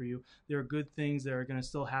plan for you. There are good things that are going to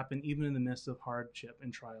still happen even in the midst of hardship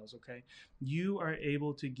and trials, okay? You are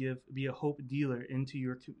able to be a hope dealer into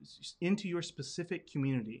your specific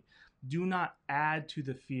community. Do not add to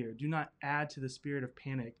the fear. Do not add to the spirit of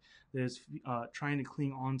panic that is trying to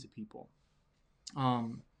cling on to people.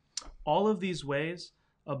 All of these ways,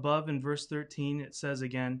 above in verse 13, it says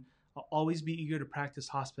again, always be eager to practice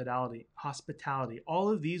hospitality. All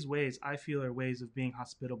of these ways, I feel, are ways of being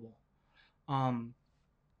hospitable.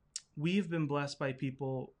 We've been blessed by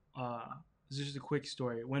people This is just a quick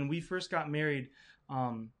story. When we first got married,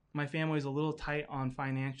 my family was a little tight on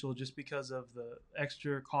financial just because of the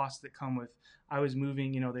extra costs that come with I was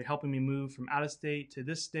moving. They're helping me move from out of state to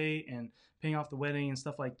this state and paying off the wedding and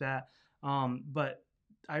stuff like that. But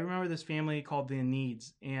I remember this family called the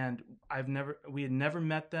Needs, and we had never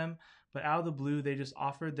met them, but out of the blue, they just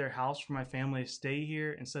offered their house for my family to stay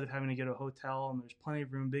here instead of having to go to a hotel. And there's plenty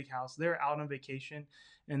of room, big house. They're out on vacation,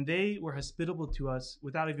 and they were hospitable to us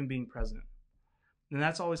without even being present. And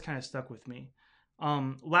that's always kind of stuck with me.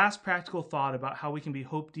 Last practical thought about how we can be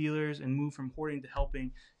hope dealers and move from hoarding to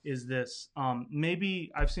helping is this.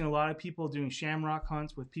 Maybe I've seen a lot of people doing shamrock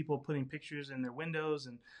hunts with people putting pictures in their windows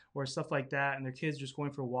or stuff like that, and their kids just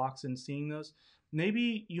going for walks and seeing those.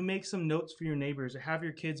 Maybe you make some notes for your neighbors or have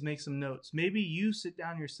your kids make some notes. Maybe you sit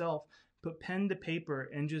down yourself, put pen to paper,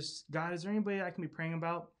 and just, God, is there anybody I can be praying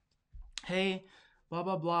about? Hey, blah,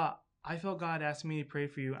 blah, blah. I felt God asking me to pray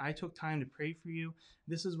for you. I took time to pray for you.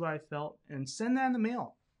 This is what I felt. And send that in the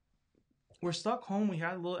mail. We're stuck home. We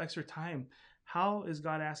had a little extra time. How is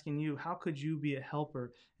God asking you? How could you be a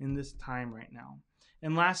helper in this time right now?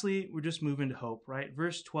 And lastly, we're just moving to hope, right?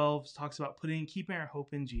 Verse 12 talks about keeping our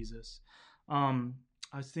hope in Jesus. I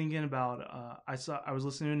was thinking about, I was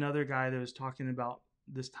listening to another guy that was talking about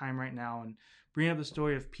this time right now and bringing up the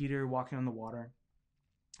story of Peter walking on the water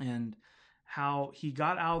and how he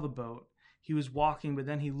got out of the boat. He was walking, but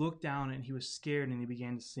then he looked down and he was scared and he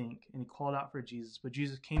began to sink and he called out for Jesus, but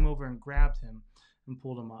Jesus came over and grabbed him and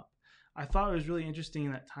pulled him up. I thought it was really interesting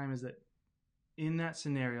in that time is that in that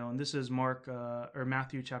scenario, and this is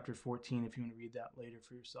Matthew chapter 14, if you want to read that later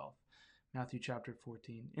for yourself. Matthew chapter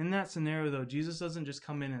 14. In that scenario, though, Jesus doesn't just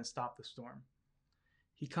come in and stop the storm.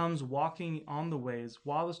 He comes walking on the waves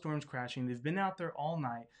while the storm's crashing. They've been out there all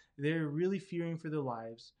night. They're really fearing for their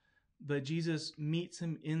lives. But Jesus meets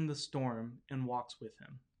him in the storm and walks with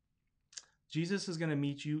him. Jesus is going to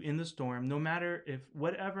meet you in the storm, no matter if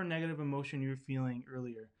whatever negative emotion you're feeling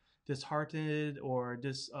earlier, disheartened or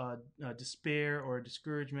despair or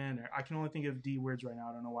discouragement, or I can only think of D words right now.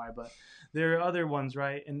 I don't know why, but there are other ones,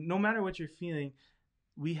 right? And no matter what you're feeling,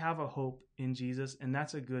 we have a hope in Jesus, and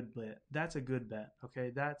that's a good bet. That's a good bet,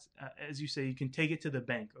 okay? That's, as you say, you can take it to the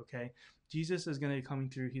bank, okay? Jesus is going to be coming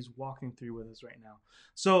through. He's walking through with us right now.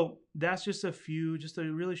 So that's just a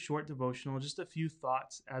really short devotional, just a few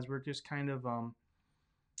thoughts as we're just kind of,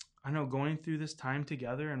 going through this time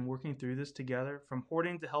together and working through this together from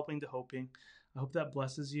hoarding to helping to hoping. I hope that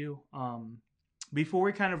blesses you. Before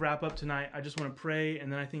we kind of wrap up tonight, I just want to pray,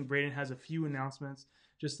 and then I think Braden has a few announcements,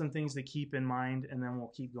 just some things to keep in mind, and then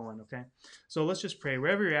we'll keep going, okay? So let's just pray.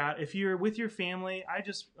 Wherever you're at, if you're with your family, I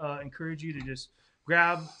just encourage you to just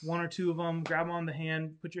grab one or two of them, grab them on the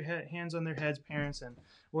hand, put your hands on their heads, parents,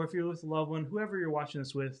 or if you're with a loved one, whoever you're watching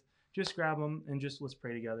this with, just grab them and just let's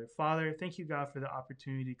pray together. Father, thank you, God, for the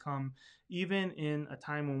opportunity to come, even in a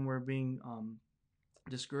time when we're being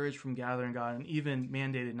discouraged from gathering, God, and even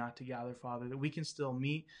mandated not to gather, Father, that we can still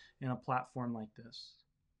meet in a platform like this.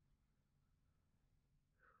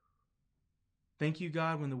 Thank you,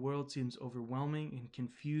 God, when the world seems overwhelming and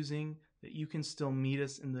confusing, that you can still meet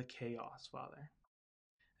us in the chaos, Father.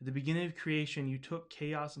 At the beginning of creation, you took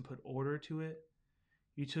chaos and put order to it.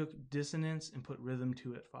 You took dissonance and put rhythm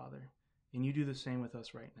to it, Father. And you do the same with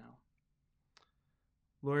us right now.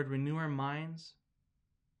 Lord, renew our minds.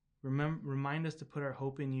 Remind us to put our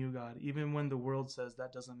hope in you, God, even when the world says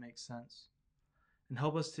that doesn't make sense. And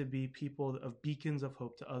help us to be people of beacons of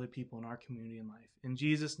hope to other people in our community and life. In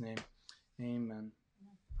Jesus' name, amen.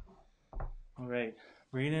 All right.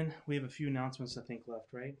 Braden, we have a few announcements, I think, left,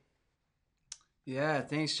 right? Yeah,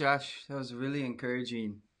 thanks, Josh. That was really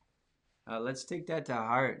encouraging. Let's take that to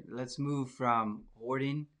heart. Let's move from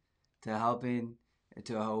hoarding to helping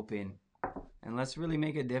to hoping. And let's really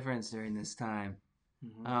make a difference during this time.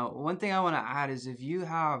 Mm-hmm. One thing I want to add is if you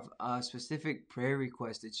have a specific prayer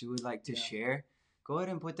request that you would like to share, go ahead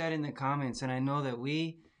and put that in the comments. And I know that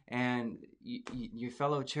we and your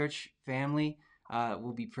fellow church family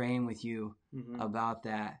will be praying with you about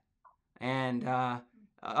that. And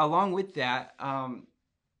along with that,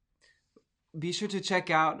 be sure to check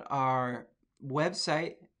out our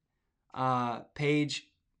website page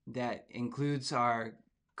that includes our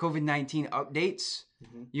COVID-19 updates.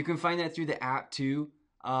 Mm-hmm. You can find that through the app too.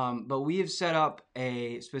 But we have set up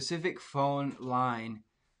a specific phone line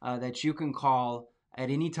that you can call at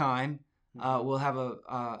any time. We'll have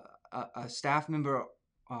a staff member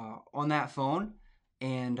on that phone.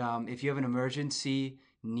 And if you have an emergency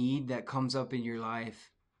need that comes up in your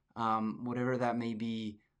life, whatever that may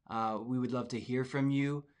be, we would love to hear from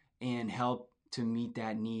you and help to meet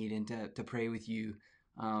that need and to pray with you.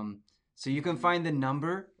 So you can find the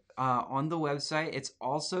number on the website. It's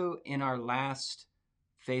also in our last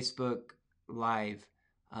Facebook Live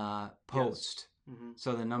post. Mhm.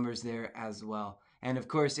 So the number's there as well. And of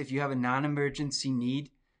course, if you have a non-emergency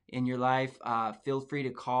need in your life, feel free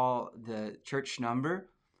to call the church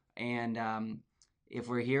number. And if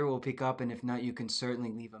we're here, we'll pick up. And if not, you can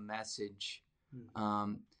certainly leave a message.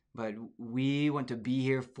 But we want to be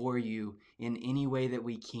here for you in any way that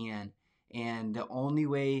we can. And the only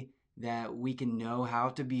way that we can know how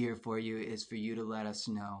to be here for you is for you to let us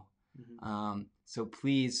know. So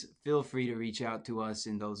please feel free to reach out to us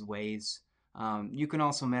in those ways. You can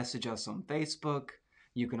also message us on Facebook.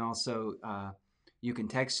 You can also you can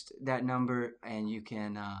text that number, and you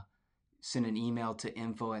can send an email to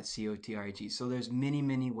info@cotrg. So there's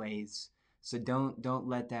many ways. So don't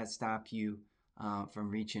let that stop you from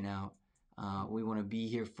reaching out. We want to be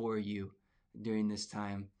here for you during this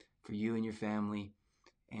time, for you and your family,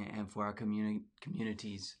 and for our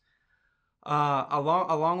communities.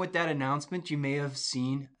 Along with that announcement, you may have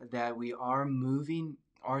seen that we are moving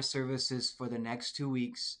our services for the next 2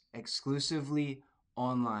 weeks exclusively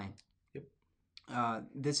online. Yep.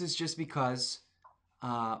 This is just because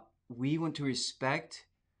we want to respect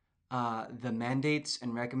the mandates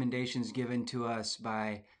and recommendations given to us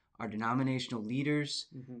by our denominational leaders,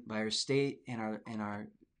 by our state and our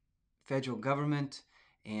federal government,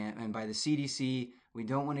 and by the CDC. We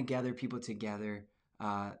don't want to gather people together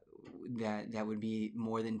that would be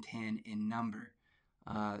more than 10 in number.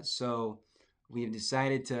 So we have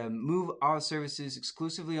decided to move our services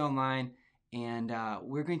exclusively online, and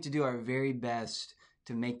we're going to do our very best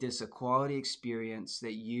to make this a quality experience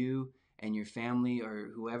that you and your family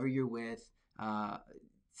or whoever you're with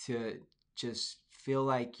to just feel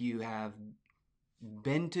like you have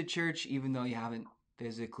been to church even though you haven't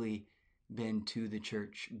physically been to the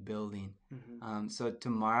church building. So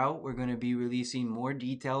tomorrow we're going to be releasing more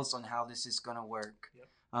details on how this is going to work.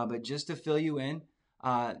 Yep. But just to fill you in,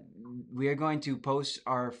 we are going to post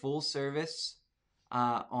our full service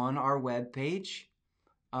on our webpage.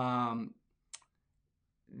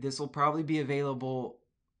 This will probably be available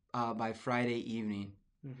by Friday evening.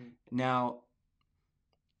 Now,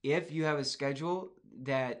 if you have a schedule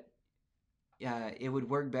that it would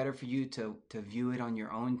work better for you to view it on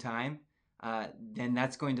your own time, then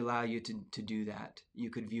that's going to allow you to do that. You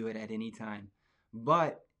could view it at any time.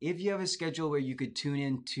 But if you have a schedule where you could tune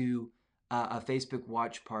into a Facebook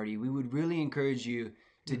watch party, we would really encourage you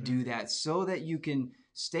to do that so that you can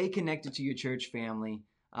stay connected to your church family,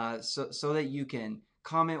 so that you can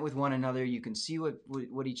comment with one another, you can see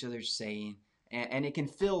what each other's saying, and it can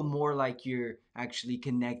feel more like you're actually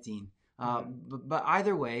connecting. But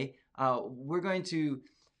either way, we're going to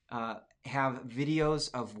have videos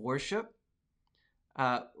of worship,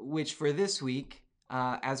 which for this week,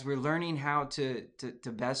 as we're learning how to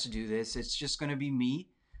best do this, it's just going to be me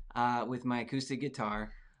with my acoustic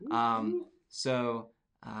guitar. So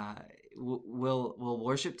we'll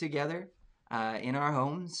worship together in our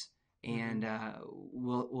homes, and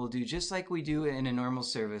we'll do just like we do in a normal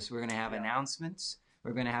service. We're going to have announcements.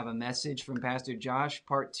 We're going to have a message from Pastor Josh,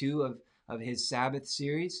 part 2 of his Sabbath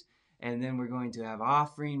series, and then we're going to have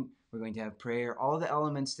offering. We're going to have prayer. All the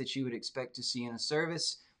elements that you would expect to see in a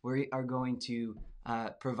service, we are going to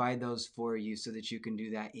provide those for you so that you can do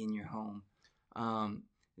that in your home.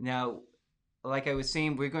 Now, like I was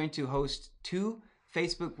saying, we're going to host 2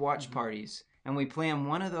 Facebook watch parties, and we plan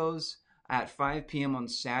one of those at 5 p.m. on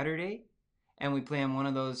Saturday, and we plan one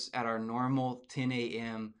of those at our normal 10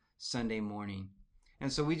 a.m. Sunday morning. And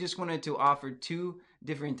so we just wanted to offer 2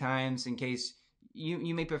 different times in case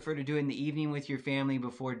you may prefer to do it in the evening with your family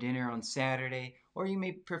before dinner on Saturday, or you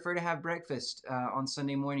may prefer to have breakfast on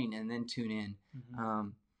Sunday morning and then tune in.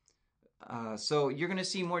 So you're going to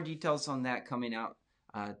see more details on that coming out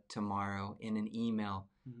tomorrow in an email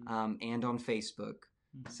and on Facebook.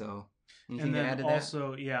 So anything and to then add to that?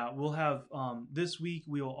 also, we'll have this week.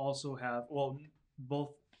 We will also have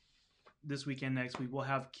both this week and next week. We'll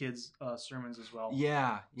have kids sermons as well.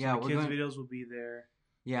 Yeah. So the kids videos will be there.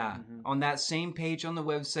 Yeah. On that same page on the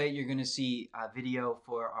website, you're going to see a video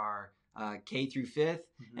for our K through 5th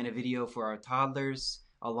and a video for our toddlers,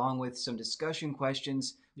 along with some discussion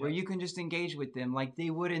questions where you can just engage with them like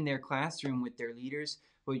they would in their classroom with their leaders.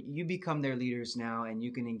 But you become their leaders now, and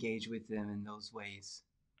you can engage with them in those ways.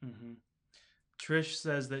 Trish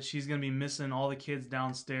says that she's going to be missing all the kids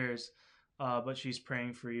downstairs, but she's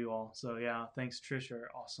praying for you all. So, thanks, Trish,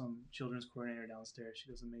 our awesome children's coordinator downstairs.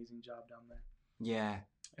 She does an amazing job down there. Yeah.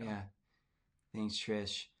 Thanks,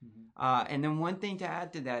 Trish. And then one thing to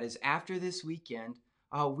add to that is after this weekend,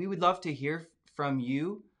 we would love to hear from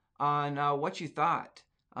you on what you thought.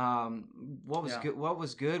 What was Yeah. good? What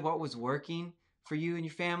was good? What was working for you and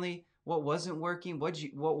your family? What wasn't working? What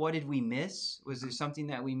did we miss? Was there something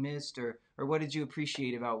that we missed, or what did you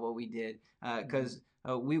appreciate about what we did? Because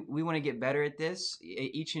we want to get better at this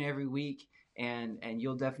each and every week, and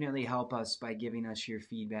you'll definitely help us by giving us your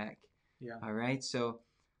feedback. Yeah. All right. So,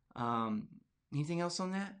 anything else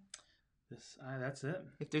on that? That's it.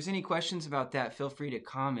 If there's any questions about that, feel free to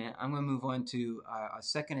comment. I'm going to move on to a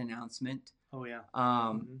second announcement. Oh yeah.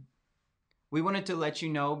 We wanted to let you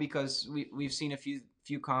know because we've seen a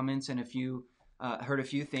few comments and heard a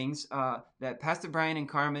few things that Pastor Brian and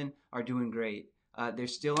Carmen are doing great. They're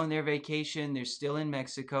still on their vacation. They're still in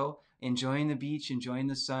Mexico, enjoying the beach, enjoying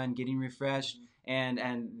the sun, getting refreshed,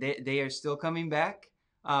 and they are still coming back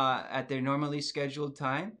at their normally scheduled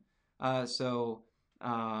time. So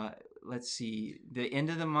let's see, the end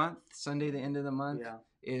of the month, Sunday, the end of the month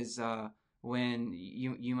is when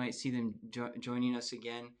you might see them joining us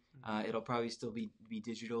again. It'll probably still be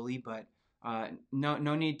digitally, but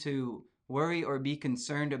no need to worry or be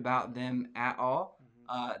concerned about them at all.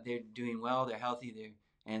 They're doing well. They're healthy.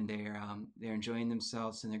 They're enjoying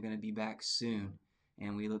themselves, and they're going to be back soon.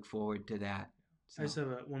 And we look forward to that. So, I just have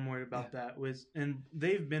one more about that. And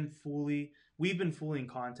we've been fully in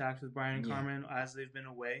contact with Brian and Carmen as they've been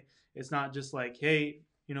away. It's not just like, hey,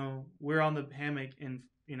 we're on the hammock and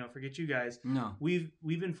forget you guys. No, we've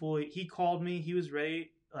been fully. He called me. He was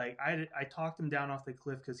ready. Like I talked him down off the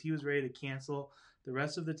cliff because he was ready to cancel the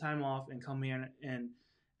rest of the time off and come in. And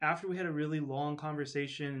after we had a really long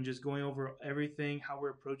conversation and just going over everything, how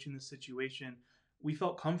we're approaching the situation, we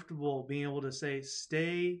felt comfortable being able to say,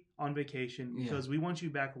 stay on vacation because we want you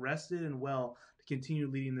back rested and well to continue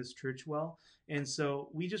leading this church well. And so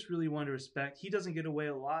we just really want to respect. He doesn't get away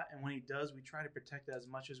a lot. And when he does, we try to protect that as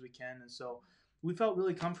much as we can. And so we felt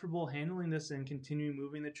really comfortable handling this and continuing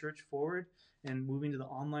moving the church forward and moving to the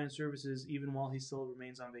online services even while he still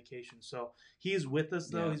remains on vacation. So he is with us,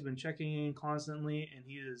 though. He's been checking in constantly, and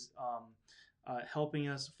he is helping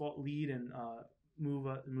us lead and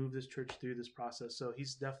move this church through this process. So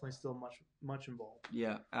he's definitely still much involved.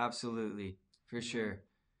 Yeah, absolutely. For sure.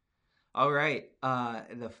 All right.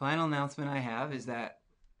 The final announcement I have is that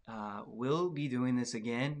we'll be doing this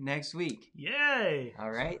again next week. Yay!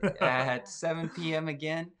 All right. At 7 p.m.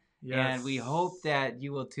 again. Yes. And we hope that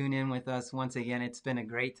you will tune in with us once again. It's been a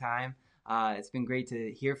great time. It's been great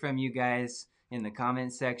to hear from you guys in the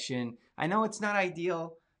comment section. I know it's not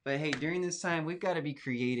ideal, but hey, during this time, we've got to be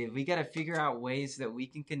creative. We got to figure out ways that we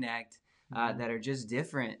can connect that are just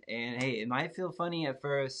different. And hey, it might feel funny at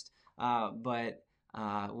first, but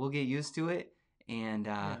we'll get used to it. And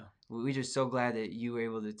we're just so glad that you were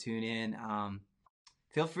able to tune in.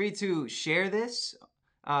 Feel free to share this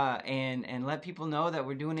and let people know that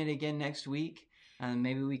we're doing it again next week. And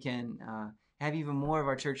maybe we can have even more of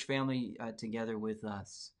our church family together with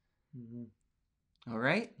us. All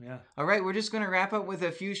right? Yeah. All right, we're just going to wrap up with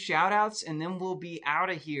a few shout-outs, and then we'll be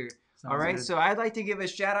out of here. Sounds all right, good. so I'd like to give a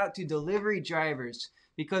shout-out to delivery drivers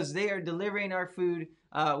because they are delivering our food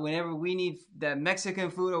whenever we need that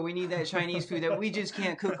Mexican food or we need that Chinese food that we just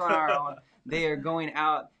can't cook on our own. They are going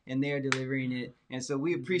out and they are delivering it. And so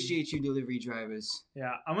we appreciate you, delivery drivers.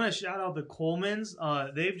 Yeah, I'm going to shout out the Colemans.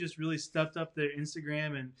 They've just really stepped up their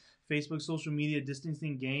Instagram and Facebook social media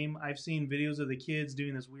distancing game. I've seen videos of the kids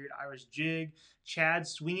doing this weird Irish jig. Chad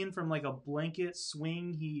swinging from like a blanket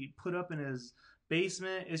swing he put up in his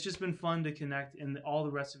basement. It's just been fun to connect, and all the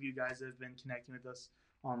rest of you guys that have been connecting with us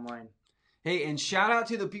online. Hey, and shout out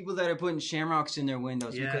to the people that are putting shamrocks in their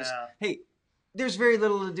windows because, Yeah. hey, there's very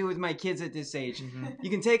little to do with my kids at this age. You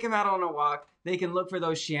can take them out on a walk. They can look for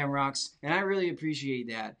those shamrocks, and I really appreciate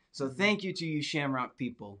that. So thank you to you shamrock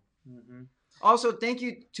people. Also, thank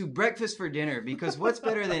you to Breakfast for Dinner because what's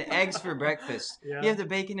better than eggs for breakfast? Yeah. You have the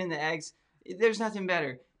bacon and the eggs. There's nothing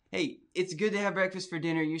better. Hey, it's good to have breakfast for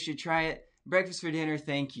dinner. You should try it. Breakfast for dinner,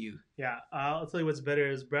 thank you. Yeah, I'll tell you what's better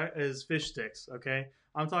is fish sticks, okay?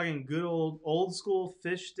 I'm talking good old school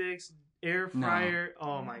fish sticks, air fryer.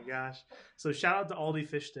 Oh my gosh. So shout out to Aldi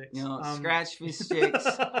fish sticks. Scratch fish sticks.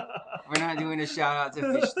 We're not doing a shout out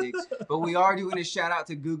to fish sticks, but we are doing a shout out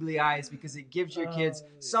to Googly Eyes because it gives your kids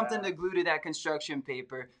something to glue to that construction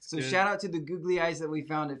paper. So good. Shout out to the Googly Eyes that we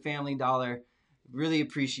found at Family Dollar. Really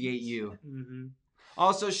appreciate you.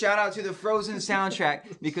 Also, shout out to the Frozen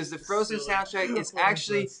soundtrack because the Frozen soundtrack is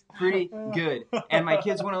actually pretty good. And my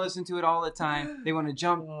kids want to listen to it all the time. They want to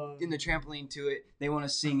jump in the trampoline to it. They want to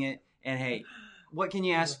sing it. And hey, what can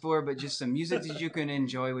you ask for but just some music that you can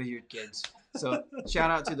enjoy with your kids? So shout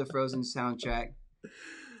out to the Frozen soundtrack.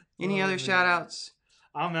 Any other shout outs?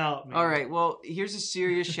 I'm out, man. All right. Well, here's a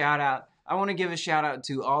serious shout out. I want to give a shout out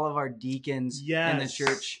to all of our deacons in the Yes.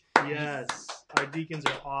 church. Yes, our deacons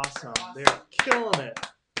are awesome. They're killing it.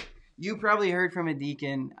 You probably heard from a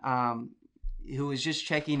deacon who was just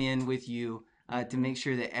checking in with you to make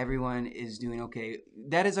sure that everyone is doing okay.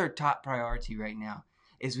 That is our top priority right now.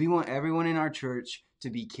 Is we want everyone in our church to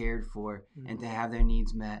be cared for and to have their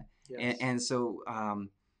needs met. Yes. And so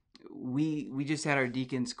we just had our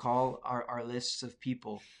deacons call our lists of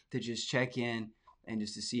people to just check in and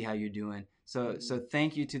just to see how you're doing. So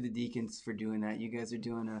thank you to the deacons for doing that. You guys are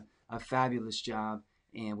doing a fabulous job,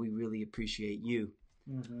 and we really appreciate you.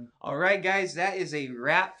 Mm-hmm. All right, guys, that is a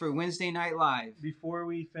wrap for Wednesday Night Live. Before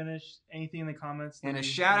we finish, anything in the comments? And a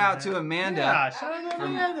shout out to Amanda. Yeah, shout out to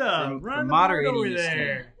from- Amanda. from Run the board moderating over this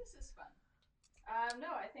there. This is fun. No,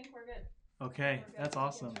 I think we're good. Okay, We're good. that's The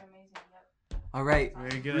awesome. kids are amazing. Yep. All right.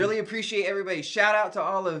 Very good. Really appreciate everybody. Shout out to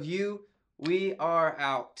all of you. We are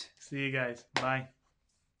out. See you guys. Bye.